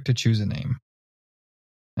too quick to choose a name.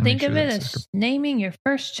 And think of it as naming your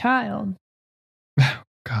first child.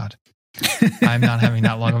 God. I'm not having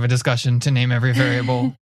that long of a discussion to name every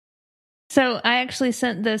variable. So I actually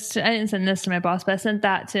I didn't send this to my boss, but I sent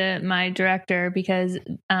that to my director because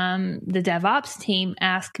the DevOps team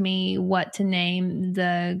asked me what to name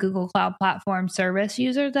the Google Cloud Platform service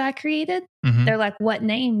user that I created. Mm-hmm. They're like, what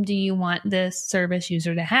name do you want this service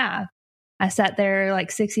user to have? I sat there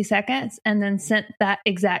like 60 seconds and then sent that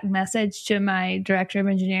exact message to my director of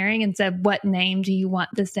engineering and said, what name do you want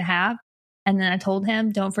this to have? And then I told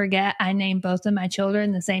him, don't forget, I named both of my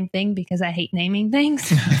children the same thing because I hate naming things.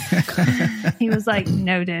 He was like,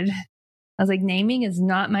 noted. I was like, naming is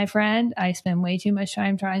not my friend. I spend way too much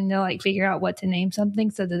time trying to like figure out what to name something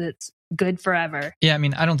so that it's good forever. Yeah, I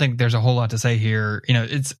mean, I don't think there's a whole lot to say here. You know,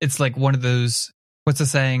 it's like one of those, what's the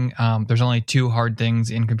saying? There's only two hard things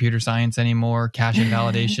in computer science anymore: cache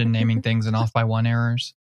invalidation, naming things, and off by one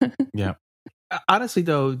errors. Yeah. Honestly,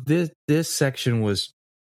 though, this section was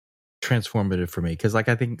transformative for me because, like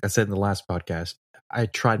I think I said in the last podcast, I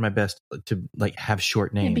tried my best to like have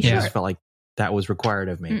short names. I just felt like that was required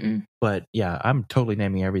of me. But yeah, I'm totally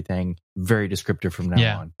naming everything very descriptive from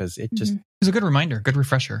now on because it just it's a good reminder, good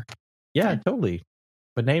refresher. Yeah, totally.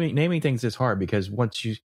 But naming things is hard because once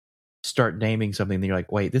you start naming something, then you're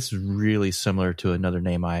like, wait, this is really similar to another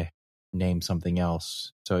name I named something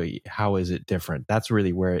else. So how is it different? That's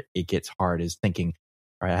really where it gets hard, is thinking,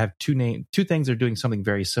 all right, I have two things that are doing something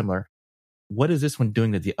very similar. What is this one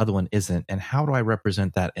doing that the other one isn't? And how do I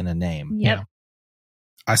represent that in a name? Yep. Yeah.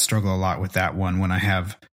 I struggle a lot with that one when I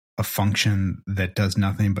have a function that does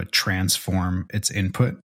nothing but transform its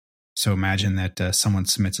input. So imagine that someone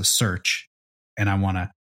submits a search and I want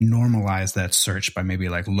to normalize that search by maybe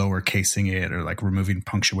like lowercasing it or like removing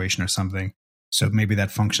punctuation or something. So maybe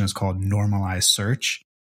that function is called normalize search.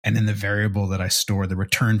 And then the variable that I store, the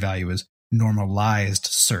return value is normalized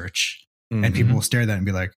search. Mm-hmm. And people will stare at that and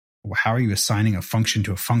be like, well, how are you assigning a function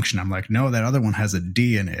to a function? I'm like, no, that other one has a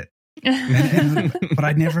D in it. But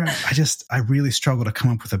I really struggle to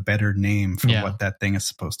come up with a better name for what that thing is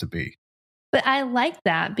supposed to be. But I like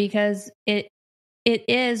that because it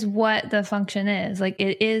is what the function is. Like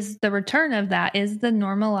it is the return of that is the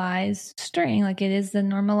normalized string. Like it is the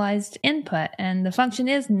normalized input, and the function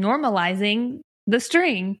is normalizing the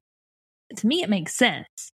string. To me, it makes sense.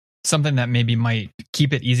 something that maybe might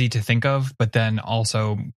keep it easy to think of, but then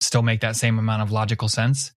also still make that same amount of logical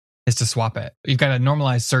sense is to swap it. You've got a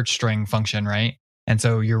normalized search string function, right? And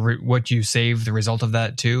so what you save the result of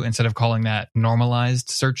that to, instead of calling that normalized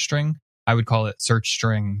search string, I would call it search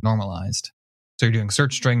string normalized. So you're doing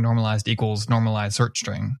search string normalized equals normalized search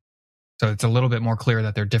string. So it's a little bit more clear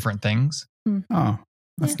that they're different things. Oh,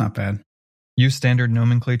 that's not bad. Use standard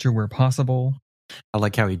nomenclature where possible. I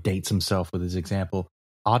like how he dates himself with his example.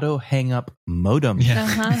 Auto hang up modem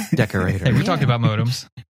Yeah. decorator. Hey, we're talking about modems.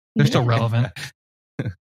 They're still relevant.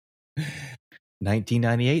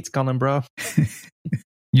 1998's calling, bro.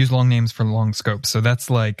 Use long names for long scopes. So that's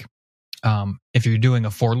like if you're doing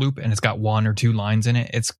a for loop and it's got 1 or 2 lines in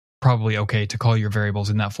it, it's probably okay to call your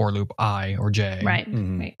variables in that for loop I or J. Right.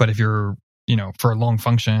 Mhm. Right. But if you're, for a long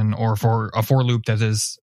function or for a for loop that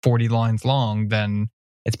is 40 lines long, then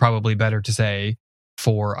it's probably better to say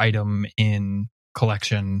for item in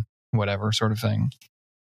collection, whatever sort of thing.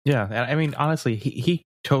 Yeah, I mean, honestly, he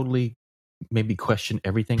totally made me question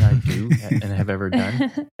everything I do and have ever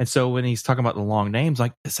done. And so when he's talking about the long names,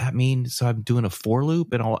 like, does that mean so I'm doing a for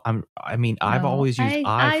loop and all? I've always used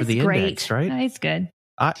I for the great. index, right? I's good.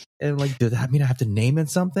 And like, does that mean I have to name it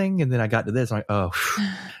something? And then I got to this, I'm like, oh,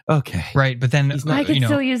 okay, Right. But then, He's not- I can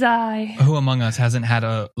still use I. who among us hasn't had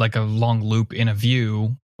a long loop in a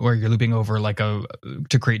view where you're looping over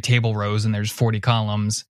to create table rows and there's 40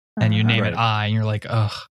 columns and you name it I and you're like,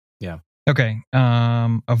 ugh. Yeah. Okay.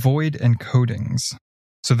 Avoid encodings.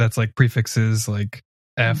 So that's like prefixes like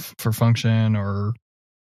F for function or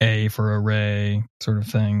A for array sort of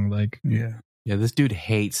thing. Like, Yeah. Yeah, this dude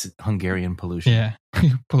hates Hungarian pollution. yeah,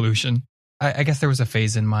 pollution. I guess there was a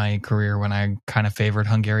phase in my career when I kind of favored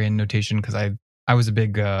Hungarian notation because I was a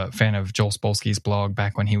big fan of Joel Spolsky's blog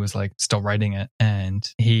back when he was like still writing it. And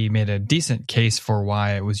he made a decent case for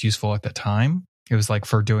why it was useful at the time. It was like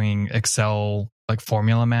for doing Excel, like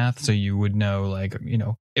formula math. So you would know, like,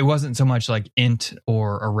 it wasn't so much like int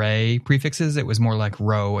or array prefixes. It was more like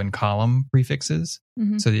row and column prefixes.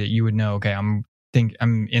 Mm-hmm. So that you would know, okay, I'm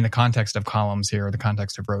in the context of columns here, or the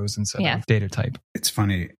context of rows instead of data type. It's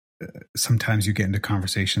funny. Sometimes you get into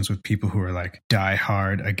conversations with people who are like die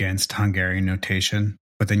hard against Hungarian notation,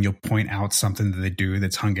 but then you'll point out something that they do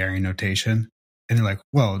that's Hungarian notation. And they're like,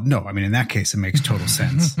 well, no, I mean, in that case, it makes total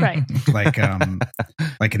sense. Right. Like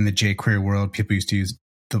in the jQuery world, people used to use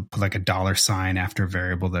like a $sign after a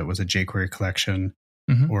variable that was a jQuery collection.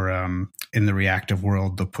 Mm-hmm. Or in the reactive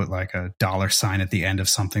world, they'll put like a $sign at the end of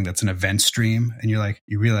something that's an event stream. And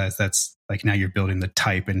you realize that's like, now you're building the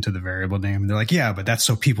type into the variable name. And they're like, yeah, but that's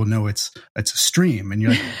so people know it's a stream. And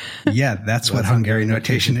you're like, yeah, that's what Hungarian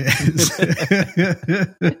notation is.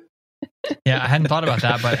 Yeah, I hadn't thought about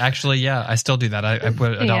that, but actually, yeah, I still do that. I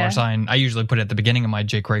put a $sign. I usually put it at the beginning of my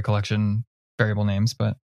jQuery collection variable names,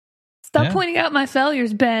 but Stop pointing out my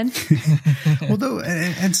failures, Ben. Although,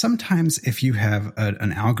 and sometimes if you have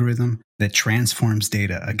an algorithm that transforms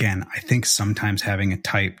data, again, I think sometimes having a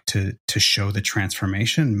type to show the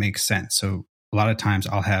transformation makes sense. So a lot of times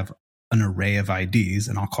I'll have an array of IDs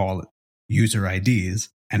and I'll call it user IDs,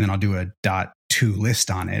 and then I'll do a .to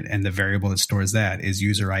list on it, and the variable that stores that is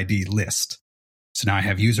user ID list. So now I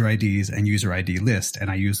have user IDs and user ID list,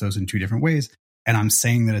 and I use those in 2 different ways. And I'm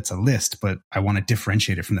saying that it's a list, but I want to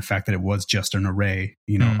differentiate it from the fact that it was just an array,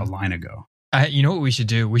 a line ago. You know what we should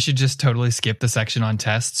do? We should just totally skip the section on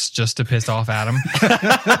tests just to piss off Adam.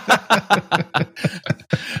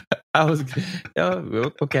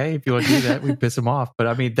 Okay, if you want to do that, we piss him off. But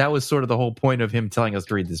I mean, that was sort of the whole point of him telling us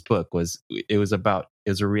to read this book. It was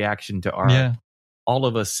a reaction to all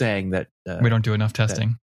of us saying that we don't do enough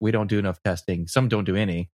testing. We don't do enough testing. Some don't do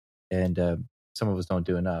any, and some of us don't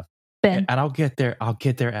do enough. Ben. And I'll get there,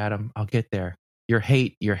 Adam. I'll get there. Your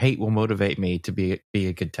hate will motivate me to be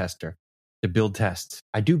a good tester, to build tests.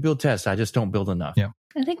 I do build tests. I just don't build enough. Yeah,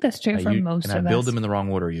 I think that's true for most of us. And I build them in the wrong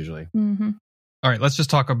order usually. Mm-hmm. All right, let's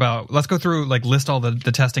go through, like, list all the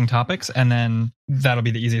testing topics, and then that'll be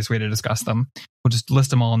the easiest way to discuss them. We'll just list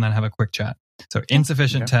them all and then have a quick chat. So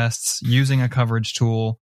insufficient tests, using a coverage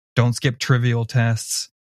tool, don't skip trivial tests.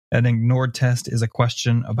 An ignored test is a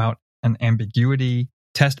question about an ambiguity.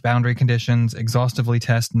 Test boundary conditions, exhaustively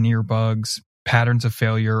test near bugs, patterns of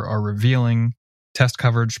failure are revealing, test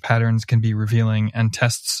coverage patterns can be revealing, and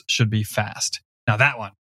tests should be fast. Now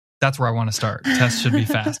that's where I want to start. Tests should be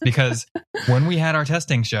fast, because when we had our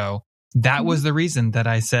testing show, that was the reason that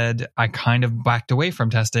I said I kind of backed away from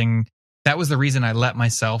testing. That was the reason I let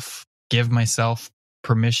myself give myself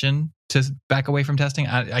permission to back away from testing.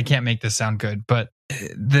 I can't make this sound good, but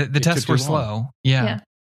the tests were slow. Yeah.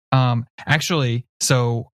 Actually,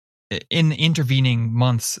 so in the intervening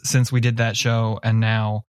months since we did that show and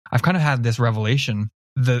now, I've kind of had this revelation.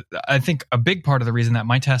 I think a big part of the reason that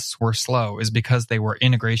my tests were slow is because they were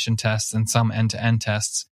integration tests and some end-to-end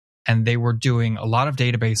tests, and they were doing a lot of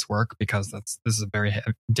database work because this is a very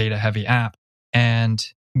data heavy app, and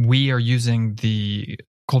we are using the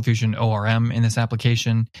Cold Fusion ORM in this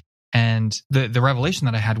application. And the revelation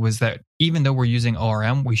that I had was that even though we're using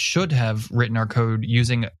ORM, we should have written our code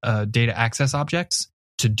using data access objects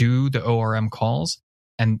to do the ORM calls,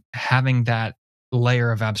 and having that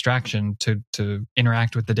layer of abstraction to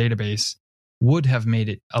interact with the database would have made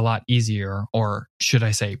it a lot easier, or should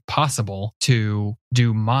I say possible, to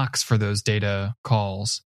do mocks for those data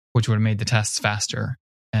calls, which would have made the tests faster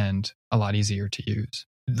and a lot easier to use.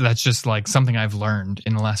 That's just like something I've learned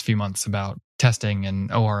in the last few months about testing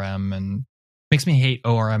and ORM, and makes me hate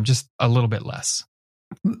ORM just a little bit less.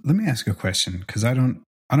 Let me ask you a question, because I don't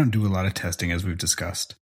do a lot of testing, as we've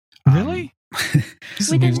discussed. Really?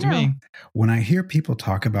 We didn't know. When I hear people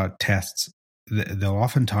talk about tests, they'll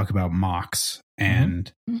often talk about mocks,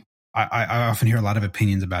 and I often hear a lot of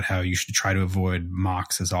opinions about how you should try to avoid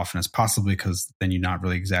mocks as often as possible, because then you're not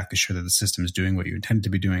really exactly sure that the system is doing what you intended to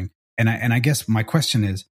be doing. And I guess my question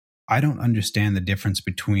is, I don't understand the difference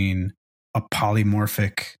between a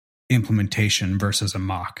polymorphic implementation versus a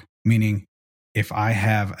mock. Meaning, if I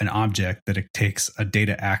have an object that it takes a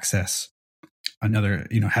data access, another,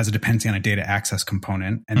 has a dependency on a data access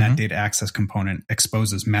component, and that data access component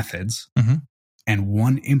exposes methods, and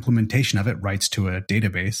one implementation of it writes to a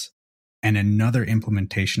database, and another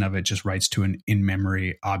implementation of it just writes to an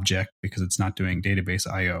in-memory object because it's not doing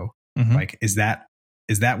database IO. Like, is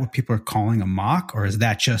that what people are calling a mock, or is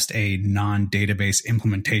that just a non-database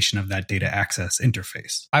implementation of that data access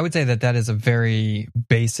interface? I would say that is a very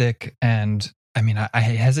basic, and I mean, I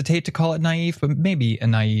hesitate to call it naive, but maybe a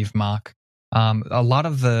naive mock. A lot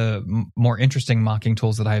of the more interesting mocking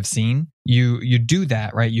tools that I have seen, you do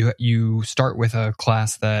that, right? You start with a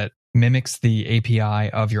class that mimics the API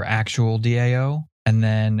of your actual DAO, and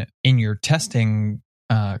then in your testing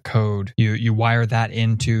code, you wire that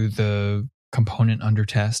into the component under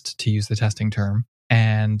test, to use the testing term,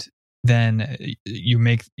 and then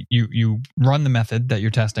you run the method that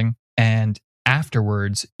you're testing, and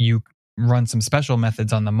afterwards you run some special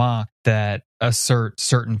methods on the mock that assert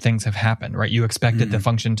certain things have happened, right? You expected the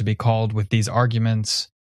function to be called with these arguments,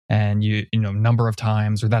 and you know, number of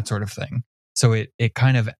times, or that sort of thing. So it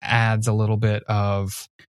kind of adds a little bit of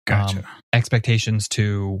expectations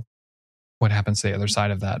to what happens to the other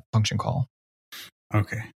side of that function call.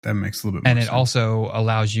 Okay, that makes a little bit more and sense. It also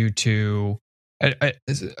allows you to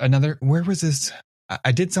where was this?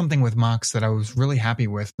 I did something with mocks that I was really happy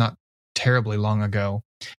with not terribly long ago.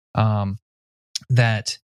 And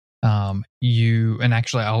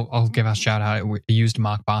actually I'll give a shout out. I used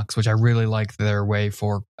Mockbox, which I really like their way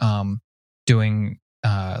for doing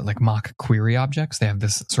like mock query objects. They have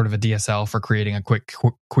this sort of a DSL for creating a quick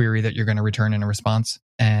query that you're going to return in a response.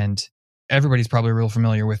 And everybody's probably real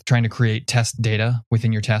familiar with trying to create test data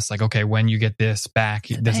within your test. Like, okay, when you get this back,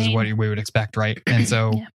 this is what we would expect, right? And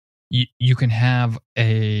so you can have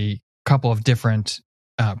a couple of different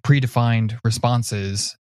predefined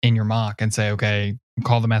responses in your mock and say, okay,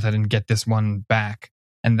 call the method and get this one back.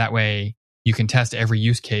 And that way you can test every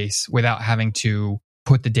use case without having to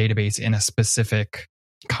put the database in a specific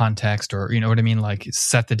context, or, you know what I mean? Like,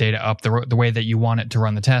 set the data up the way that you want it to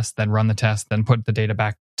run the test, then run the test, then put the data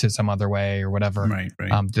back to some other way or whatever. Right.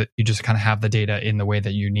 You just kind of have the data in the way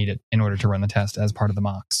that you need it in order to run the test as part of the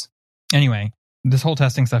mocks. Anyway, this whole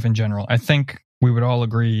testing stuff in general, I think we would all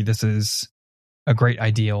agree this is a great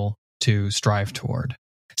ideal to strive toward.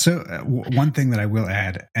 So one thing that I will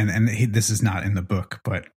add, and this is not in the book,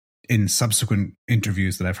 but in subsequent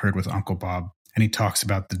interviews that I've heard with Uncle Bob, and he talks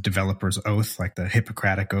about the developer's oath, like the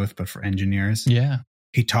Hippocratic oath, but for engineers. Yeah.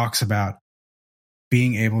 He talks about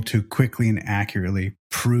being able to quickly and accurately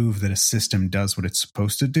prove that a system does what it's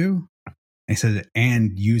supposed to do. And he said,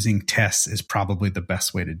 and using tests is probably the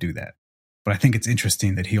best way to do that. But I think it's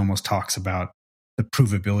interesting that he almost talks about the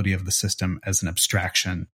provability of the system as an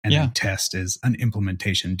abstraction, and the test is an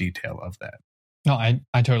implementation detail of that. No, I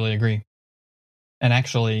totally agree. And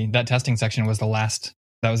actually, that testing section was the last.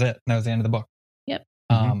 That was it. That was the end of the book. Yep.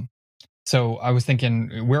 So I was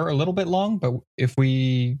thinking we're a little bit long, but if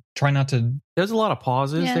we try not to, there's a lot of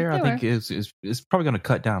pauses there. I think is probably going to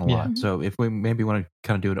cut down a lot. So if we maybe want to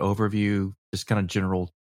kind of do an overview, just kind of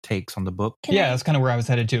general takes on the book. That's kind of where I was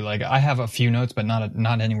headed too. Like, I have a few notes, but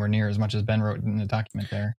not anywhere near as much as Ben wrote in the document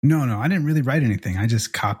there. No, I didn't really write anything. I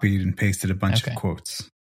just copied and pasted a bunch of quotes.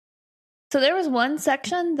 So there was one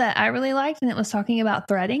section that I really liked, and it was talking about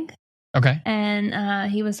threading. Okay.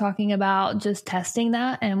 And he was talking about just testing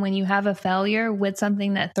that. And when you have a failure with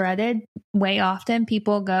something that threaded, way often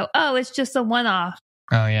people go, oh, it's just a one-off.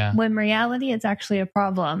 Oh, yeah. When in reality, it's actually a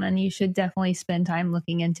problem. And you should definitely spend time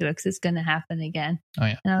looking into it because it's going to happen again. Oh,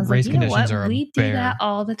 yeah. And I was Race like, you know conditions what? are a We do bear. that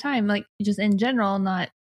all the time. Like just in general, not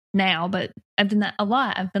now, but I've done that a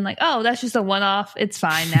lot. I've been like, oh, that's just a one-off. It's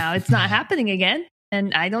fine now. It's not happening again.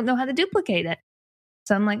 And I don't know how to duplicate it.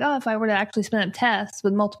 So I'm like, oh, if I were to actually spin up tests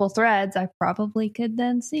with multiple threads, I probably could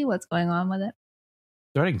then see what's going on with it.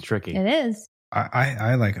 Threading's tricky. It is.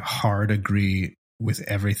 I like hard agree with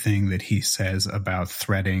everything that he says about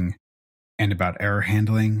threading and about error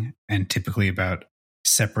handling, and typically about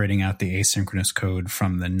separating out the asynchronous code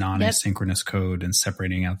from the non-asynchronous code and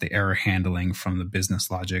separating out the error handling from the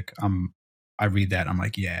business logic. I read that. I'm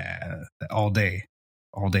like, yeah, all day,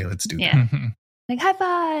 let's do that. Yeah. Like high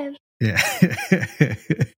five. Yeah.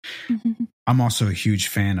 I'm also a huge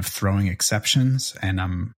fan of throwing exceptions, and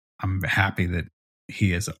I'm happy that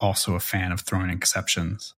he is also a fan of throwing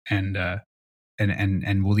exceptions, and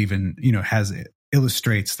will even,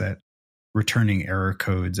 illustrates that returning error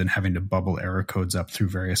codes and having to bubble error codes up through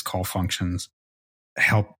various call functions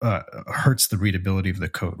hurts the readability of the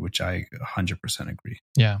code, which I 100% agree.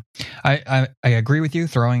 Yeah. I agree with you.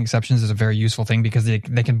 Throwing exceptions is a very useful thing because they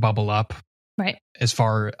can bubble up Right. as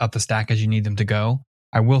far up the stack as you need them to go.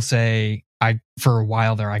 I will say for a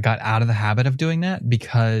while there, I got out of the habit of doing that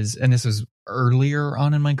because, and this was earlier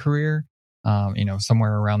on in my career,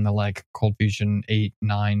 somewhere around the like Cold Fusion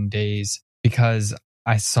 8-9 days, because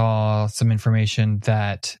I saw some information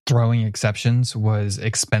that throwing exceptions was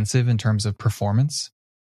expensive in terms of performance,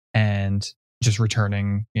 and just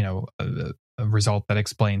returning, a result that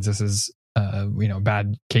explains this is, a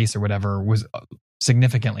bad case or whatever was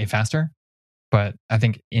significantly faster. But I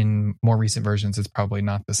think in more recent versions, it's probably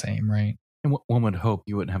not the same, right? And one would hope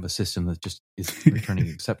you wouldn't have a system that just is returning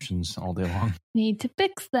exceptions all day long. Need to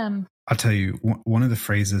fix them. I'll tell you, one of the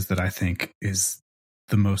phrases that I think is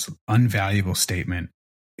the most unvaluable statement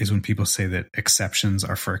is when people say that exceptions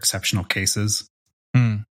are for exceptional cases.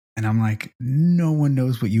 Mm. And I'm like, no one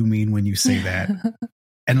knows what you mean when you say that.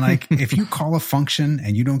 And like, if you call a function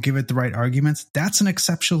and you don't give it the right arguments, that's an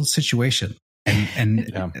exceptional situation. And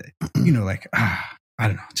Yeah. I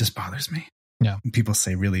don't know, it just bothers me. Yeah. When people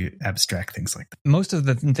say really abstract things like that. Most of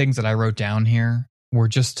the things that I wrote down here were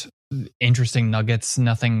just interesting nuggets,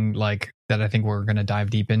 nothing like that I think we're going to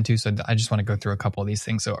dive deep into. So I just want to go through a couple of these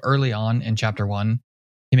things. So early on in chapter 1,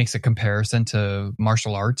 he makes a comparison to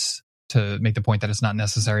martial arts to make the point that it's not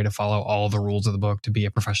necessary to follow all the rules of the book to be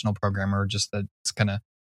a professional programmer, just that it's kind of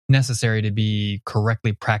necessary to be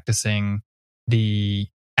correctly practicing the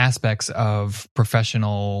aspects of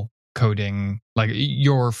professional coding, like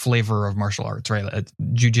your flavor of martial arts, right?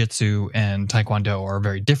 Jiu-jitsu and Taekwondo are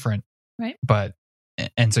very different, right? But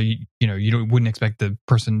and so you wouldn't expect the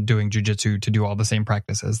person doing jiu-jitsu to do all the same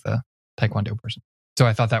practice as the Taekwondo person. So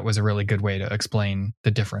I thought that was a really good way to explain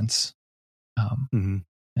the difference,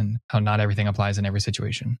 and how not everything applies in every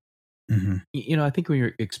situation. Mm-hmm. I think when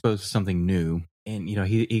you're exposed to something new, and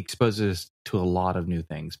he exposes to a lot of new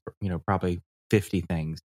things, probably 50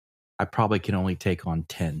 things. I probably can only take on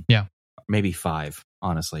 10. Yeah. Maybe 5,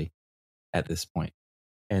 honestly, at this point.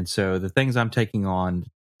 And so the things I'm taking on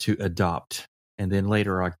to adopt, and then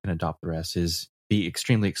later I can adopt the rest, is be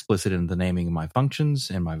extremely explicit in the naming of my functions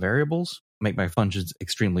and my variables, make my functions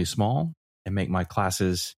extremely small, and make my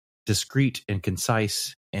classes discrete and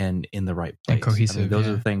concise and in the right place. And cohesive. Those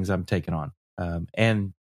are the things I'm taking on.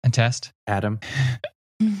 And test. Adam,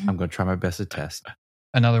 I'm going to try my best to test.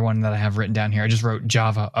 Another one that I have written down here, I just wrote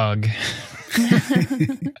Java UG.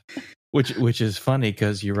 Which is funny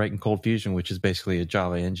because you're writing Cold Fusion, which is basically a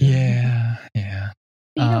Java engine. Yeah. You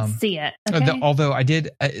don't see it. Okay? Although I did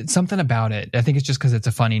something about it. I think it's just because it's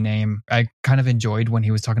a funny name. I kind of enjoyed when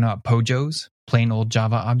he was talking about POJOs, plain old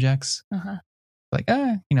Java objects. Uh-huh. Like,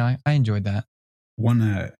 I enjoyed that. I want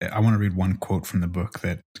to read one quote from the book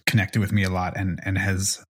that connected with me a lot and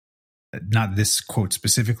has, not this quote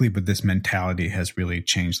specifically, but this mentality has really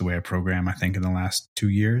changed the way I program, I think, in the last 2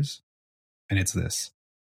 years. And it's this.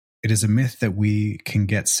 It is a myth that we can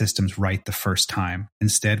get systems right the first time.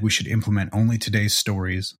 Instead, we should implement only today's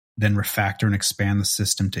stories, then refactor and expand the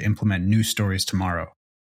system to implement new stories tomorrow.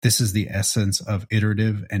 This is the essence of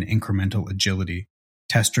iterative and incremental agility.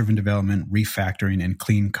 Test-driven development, refactoring, and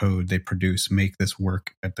clean code they produce make this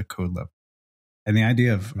work at the code level. And the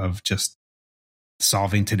idea of just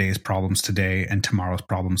solving today's problems today and tomorrow's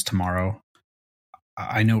problems tomorrow.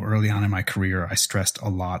 I know early on in my career, I stressed a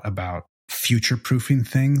lot about future-proofing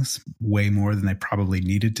things way more than they probably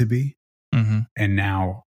needed to be. Mm-hmm. And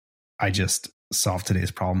now I just solve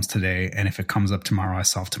today's problems today. And if it comes up tomorrow, I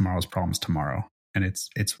solve tomorrow's problems tomorrow. And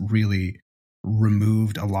it's really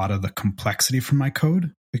removed a lot of the complexity from my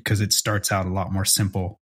code because it starts out a lot more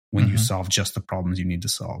simple when you solve just the problems you need to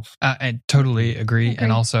solve. I totally agree.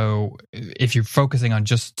 And also, if you're focusing on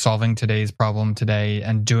just solving today's problem today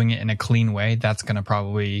and doing it in a clean way, that's going to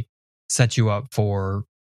probably set you up for,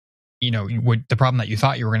 the problem that you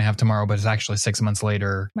thought you were going to have tomorrow, but it's actually 6 months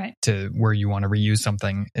later to where you want to reuse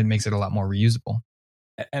something. It makes it a lot more reusable.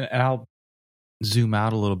 And I'll zoom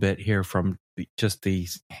out a little bit here from just the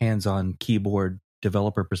hands-on keyboard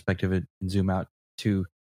developer perspective and zoom out to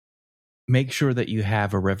make sure that you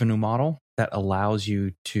have a revenue model that allows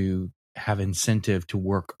you to have incentive to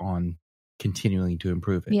work on continuing to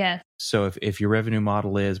improve it. Yes. So if your revenue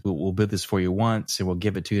model is, we'll build this for you once and we'll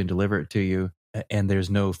give it to you and deliver it to you, and there's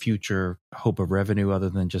no future hope of revenue other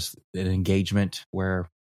than just an engagement where,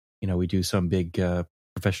 we do some big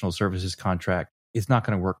professional services contract, it's not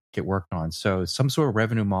going to get worked on. So some sort of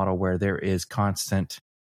revenue model where there is constant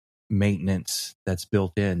maintenance that's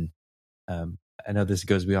built in. I know this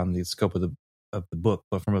goes beyond the scope of the book,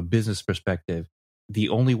 but from a business perspective, the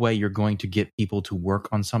only way you're going to get people to work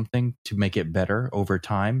on something to make it better over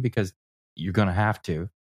time, because you're going to have to,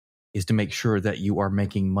 is to make sure that you are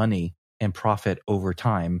making money and profit over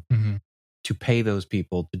time to pay those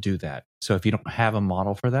people to do that. So if you don't have a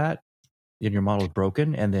model for that, then your model is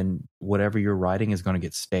broken, and then whatever you're writing is going to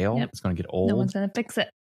get stale. It's going to get old. No one's going to fix it.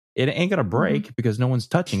 It ain't going to break because no one's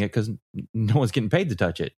touching it because no one's getting paid to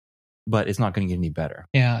touch it. But it's not going to get any better.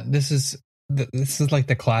 Yeah, this is like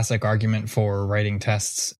the classic argument for writing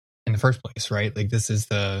tests in the first place, right? Like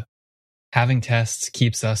having tests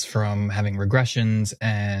keeps us from having regressions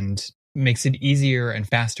and makes it easier and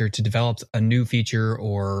faster to develop a new feature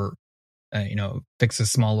or, fix a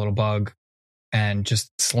small little bug and just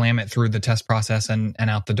slam it through the test process and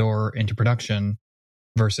out the door into production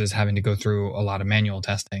versus having to go through a lot of manual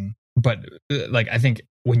testing. But I think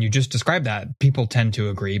when you just describe that, people tend to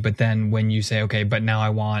agree. But then when you say, okay, but now I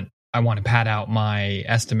want to pad out my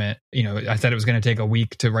estimate. I said it was going to take a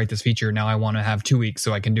week to write this feature. Now I want to have 2 weeks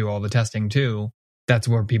so I can do all the testing too. That's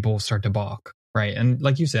where people start to balk, right? And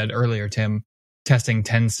like you said earlier, Tim, testing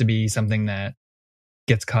tends to be something that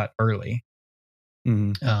gets cut early.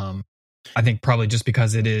 I think probably just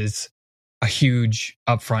because it is a huge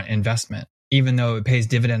upfront investment, even though it pays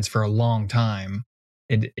dividends for a long time.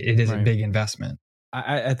 It is a big investment.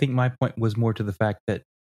 I think my point was more to the fact that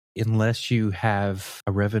unless you have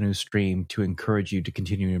a revenue stream to encourage you to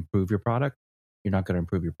continue to improve your product, you're not going to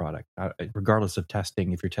improve your product, regardless of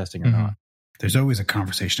testing, if you're testing or not. There's always a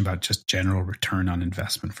conversation about just general return on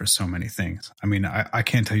investment for so many things. I mean, I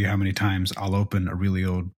can't tell you how many times I'll open a really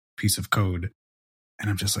old piece of code and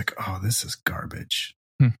I'm just like, oh, this is garbage.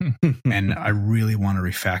 And I really want to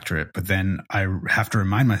refactor it. But then I have to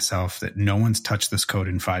remind myself that no one's touched this code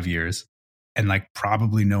in 5 years. And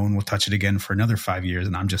probably no one will touch it again for another 5 years.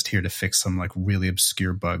 And I'm just here to fix some really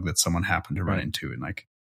obscure bug that someone happened to run into. And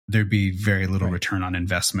there'd be very little return on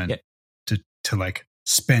investment to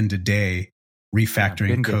spend a day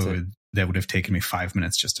refactoring code that would have taken me 5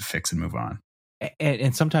 minutes just to fix and move on.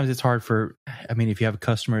 And sometimes it's hard if you have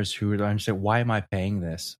customers who understand, why am I paying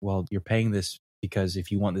this? Well, you're paying this because if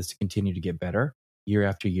you want this to continue to get better year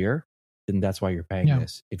after year, then that's why you're paying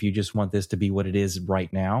this. If you just want this to be what it is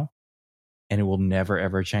right now and it will never,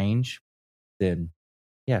 ever change, then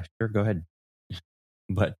yeah, sure, go ahead.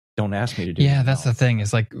 But don't ask me to do it. Yeah, that's the thing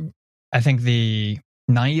is I think the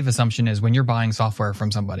naive assumption is when you're buying software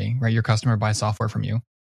from somebody, right? Your customer buys software from you,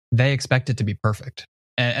 they expect it to be perfect.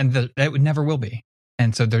 And it never will be.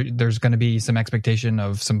 And so there's going to be some expectation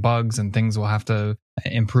of some bugs and things will have to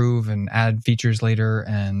improve and add features later.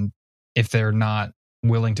 And if they're not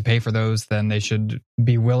willing to pay for those, then they should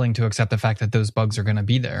be willing to accept the fact that those bugs are going to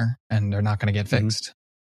be there and they're not going to get fixed.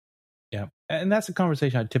 Yeah. And that's a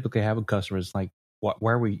conversation I typically have with customers. Why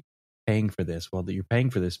are we paying for this? Well, you're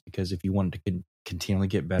paying for this because if you want it to continually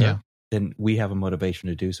get better, then we have a motivation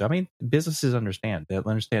to do so. I mean, businesses understand. They'll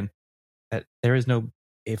understand that there is no...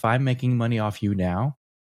 If I'm making money off you now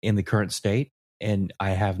in the current state and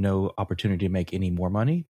I have no opportunity to make any more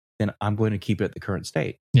money, then I'm going to keep it at the current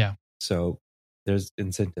state. Yeah. So there's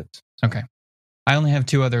incentives. Okay. I only have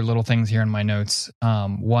two other little things here in my notes.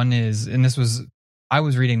 One is, and I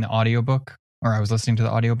was reading the audiobook, or I was listening to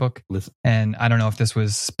the audiobook. And I don't know if this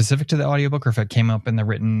was specific to the audiobook or if it came up in the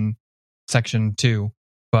written section too.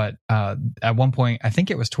 But at one point, I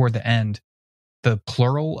think it was toward the end, the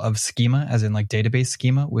plural of schema, as in database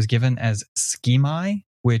schema, was given as schemae,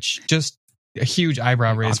 which just a huge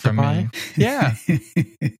eyebrow raise from me. Yeah.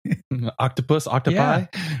 Octopus, octopi.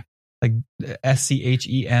 Yeah. Like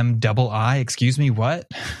SCHEMII. Excuse me, what?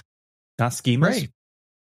 Not schemers. Right.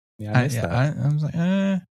 Yeah, I missed that. I was like,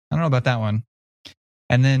 I don't know about that one.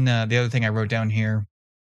 And then the other thing I wrote down here,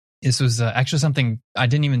 this was actually something I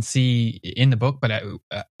didn't even see in the book, but I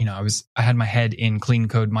had my head in Clean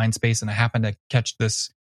Code Mindspace, and I happened to catch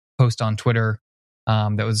this post on Twitter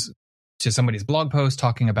that was to somebody's blog post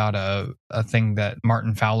talking about a thing that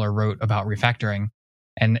Martin Fowler wrote about refactoring.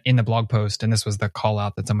 And in the blog post, and this was the call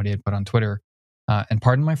out that somebody had put on Twitter, and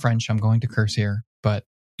pardon my French, I'm going to curse here, but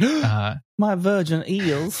my virgin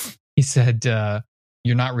eels. He said,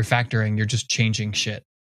 you're not refactoring, you're just changing shit.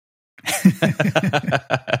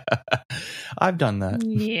 I've done that.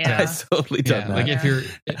 Yeah. I've totally done that. Like if you're,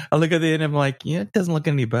 I look at the end, I'm like, yeah, it doesn't look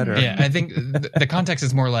any better. Yeah, I think the context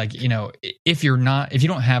is more like, if you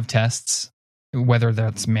don't have tests, whether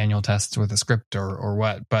that's manual tests with a script or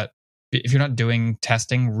what, but if you're not doing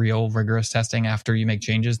testing, real rigorous testing after you make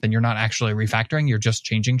changes, then you're not actually refactoring, you're just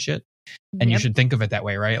changing shit. And you should think of it that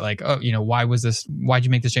way, right? Like, why'd you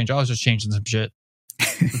make this change? Oh, I was just changing some shit.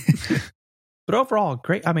 But overall,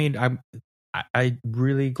 great. I mean, I'm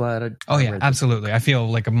really glad. I read absolutely. I feel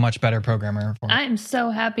like a much better programmer. I'm so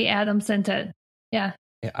happy Adam sent it. Yeah.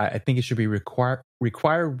 I think it should be required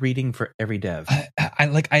reading for every dev.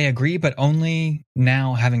 I agree, but only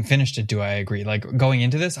now having finished it do I agree. Like going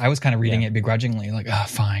into this, I was kind of reading it begrudgingly. Like,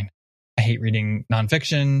 fine. I hate reading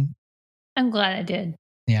nonfiction. I'm glad I did.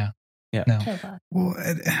 Yeah. No. So glad. Well,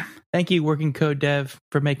 thank you, Working Code Dev,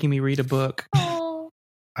 for making me read a book.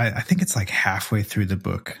 I think it's like halfway through the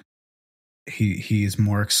book, he's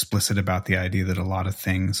more explicit about the idea that a lot of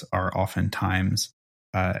things are oftentimes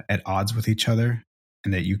at odds with each other,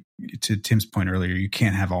 and that to Tim's point earlier, you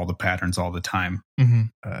can't have all the patterns all the time. Mm-hmm.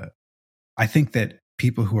 I think that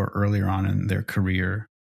people who are earlier on in their career,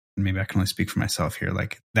 and maybe I can only speak for myself here,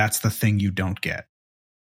 like that's the thing you don't get.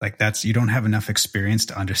 Like you don't have enough experience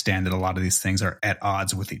to understand that a lot of these things are at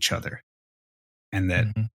odds with each other, and that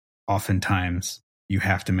oftentimes you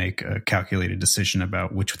have to make a calculated decision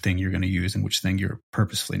about which thing you're going to use and which thing you're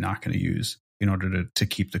purposefully not going to use in order to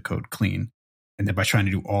keep the code clean. And that by trying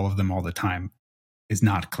to do all of them all the time is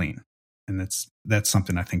not clean. And that's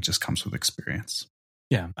something I think just comes with experience.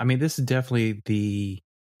 Yeah. I mean, this is definitely the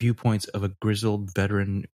viewpoints of a grizzled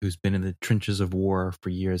veteran who's been in the trenches of war for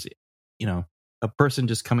years. A person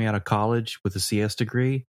just coming out of college with a CS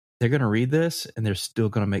degree, they're going to read this and they're still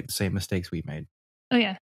going to make the same mistakes we made. Oh,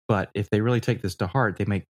 yeah. But if they really take this to heart,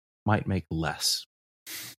 they might make less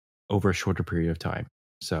over a shorter period of time.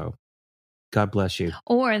 So God bless you.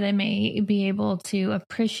 Or they may be able to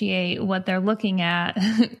appreciate what they're looking at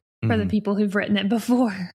for the people who've written it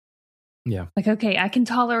before. Yeah. Like, okay, I can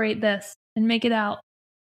tolerate this and make it out.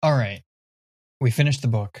 All right. We finished the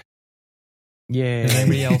book. Yeah. Does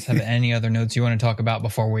anybody else have any other notes you want to talk about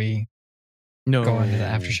before we go on to the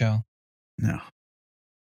after show? No.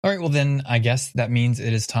 All right, well then I guess that means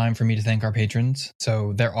it is time for me to thank our patrons.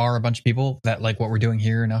 So there are a bunch of people that like what we're doing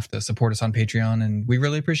here enough to support us on Patreon, and we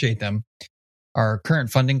really appreciate them. Our current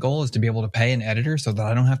funding goal is to be able to pay an editor so that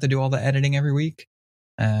I don't have to do all the editing every week.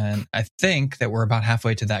 And I think that we're about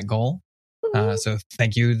halfway to that goal. So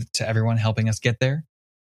thank you to everyone helping us get there.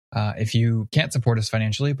 If you can't support us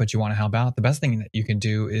financially, but you want to help out, the best thing that you can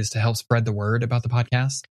do is to help spread the word about the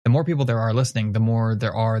podcast. The more people there are listening, the more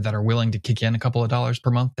there are that are willing to kick in a couple of dollars per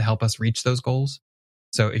month to help us reach those goals.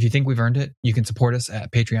 So if you think we've earned it, you can support us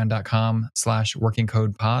at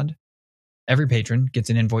patreon.com/workingcodepod. Every patron gets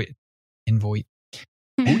an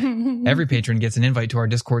Every patron gets an invite to our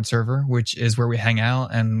Discord server, which is where we hang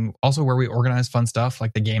out and also where we organize fun stuff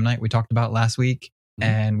like the game night we talked about last week.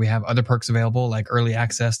 And we have other perks available like early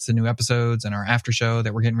access to new episodes and our after show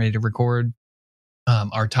that we're getting ready to record.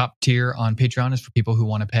 Our top tier on Patreon is for people who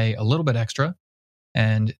want to pay a little bit extra.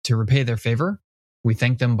 And to repay their favor, we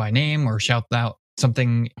thank them by name or shout out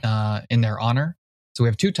something in their honor. So we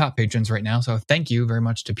have 2 top patrons right now. So thank you very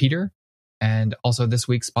much to Peter. And also this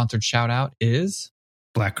week's sponsored shout out is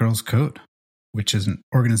Black Girls Code, which is an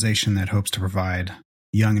organization that hopes to provide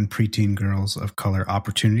young and preteen girls of color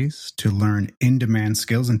opportunities to learn in-demand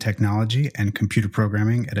skills in technology and computer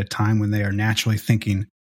programming at a time when they are naturally thinking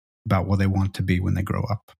about what they want to be when they grow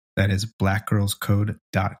up. That is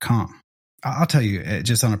blackgirlscode.com. I'll tell you,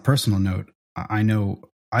 just on a personal note, I know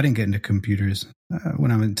I didn't get into computers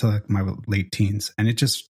when I was until like my late teens, and it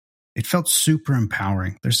felt super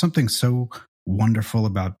empowering. There's something so wonderful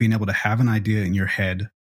about being able to have an idea in your head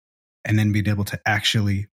and then being able to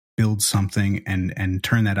actually build something and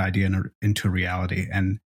turn that idea into reality.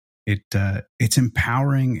 And it's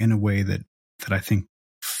empowering in a way that I think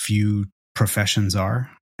few professions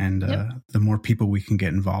are. And the more people we can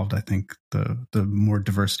get involved, I think the more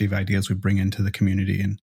diversity of ideas we bring into the community,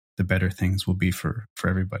 and the better things will be for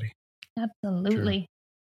everybody. Absolutely.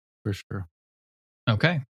 For sure.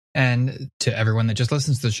 Okay. And to everyone that just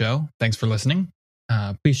listens to the show, thanks for listening.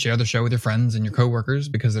 Please share the show with your friends and your coworkers,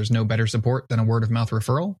 because there's no better support than a word of mouth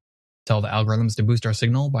referral. Tell the algorithms to boost our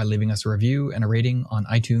signal by leaving us a review and a rating on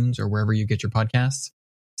iTunes or wherever you get your podcasts.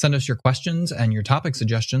 Send us your questions and your topic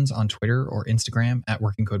suggestions on Twitter or Instagram at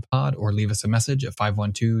Working Code Pod, or leave us a message at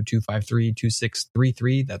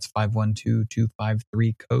 512-253-2633. That's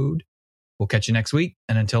 512-253-CODE. We'll catch you next week.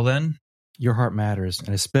 And until then, your heart matters.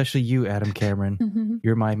 And especially you, Adam Cameron.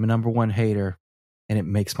 You're my number one hater. And it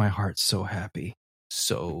makes my heart so happy.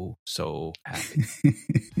 So happy.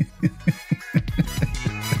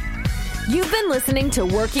 You've been listening to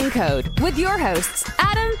Working Code with your hosts,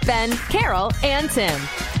 Adam, Ben, Carol, and Tim.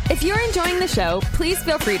 If you're enjoying the show, please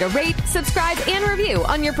feel free to rate, subscribe, and review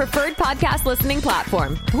on your preferred podcast listening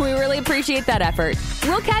platform. We really appreciate that effort.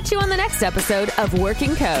 We'll catch you on the next episode of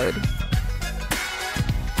Working Code.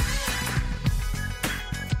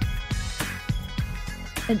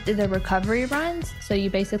 The recovery runs. So you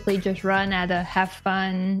basically just run at a have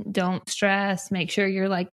fun, don't stress, make sure you're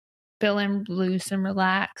like feeling loose and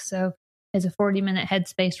relaxed. So it's a 40-minute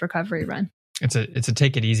headspace recovery run. it's a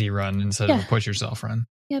take it easy run instead of a push yourself run.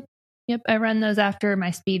 Yep. I run those after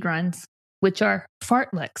my speed runs, which are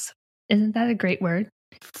fartleks. Isn't that a great word?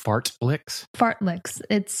 Fartleks? Fartleks.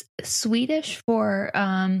 It's Swedish for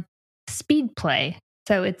speed play.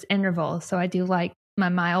 So it's intervals. So I do like my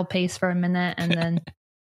mile pace for a minute, and then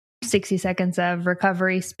 60 seconds of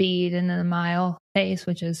recovery speed, and then a mile pace,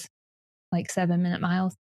 which is like 7-minute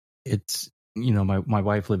miles. It's, my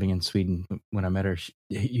wife living in Sweden, when I met her,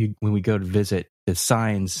 when we go to visit, the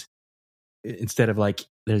signs, instead of like,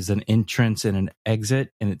 there's an entrance and an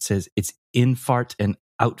exit, and it says it's in fart and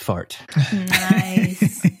out fart.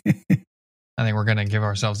 Nice. I think we're going to give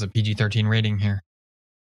ourselves a PG-13 rating here.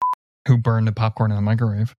 Who burned the popcorn in the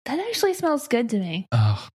microwave? That actually smells good to me.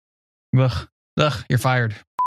 Oh, ugh, you're fired.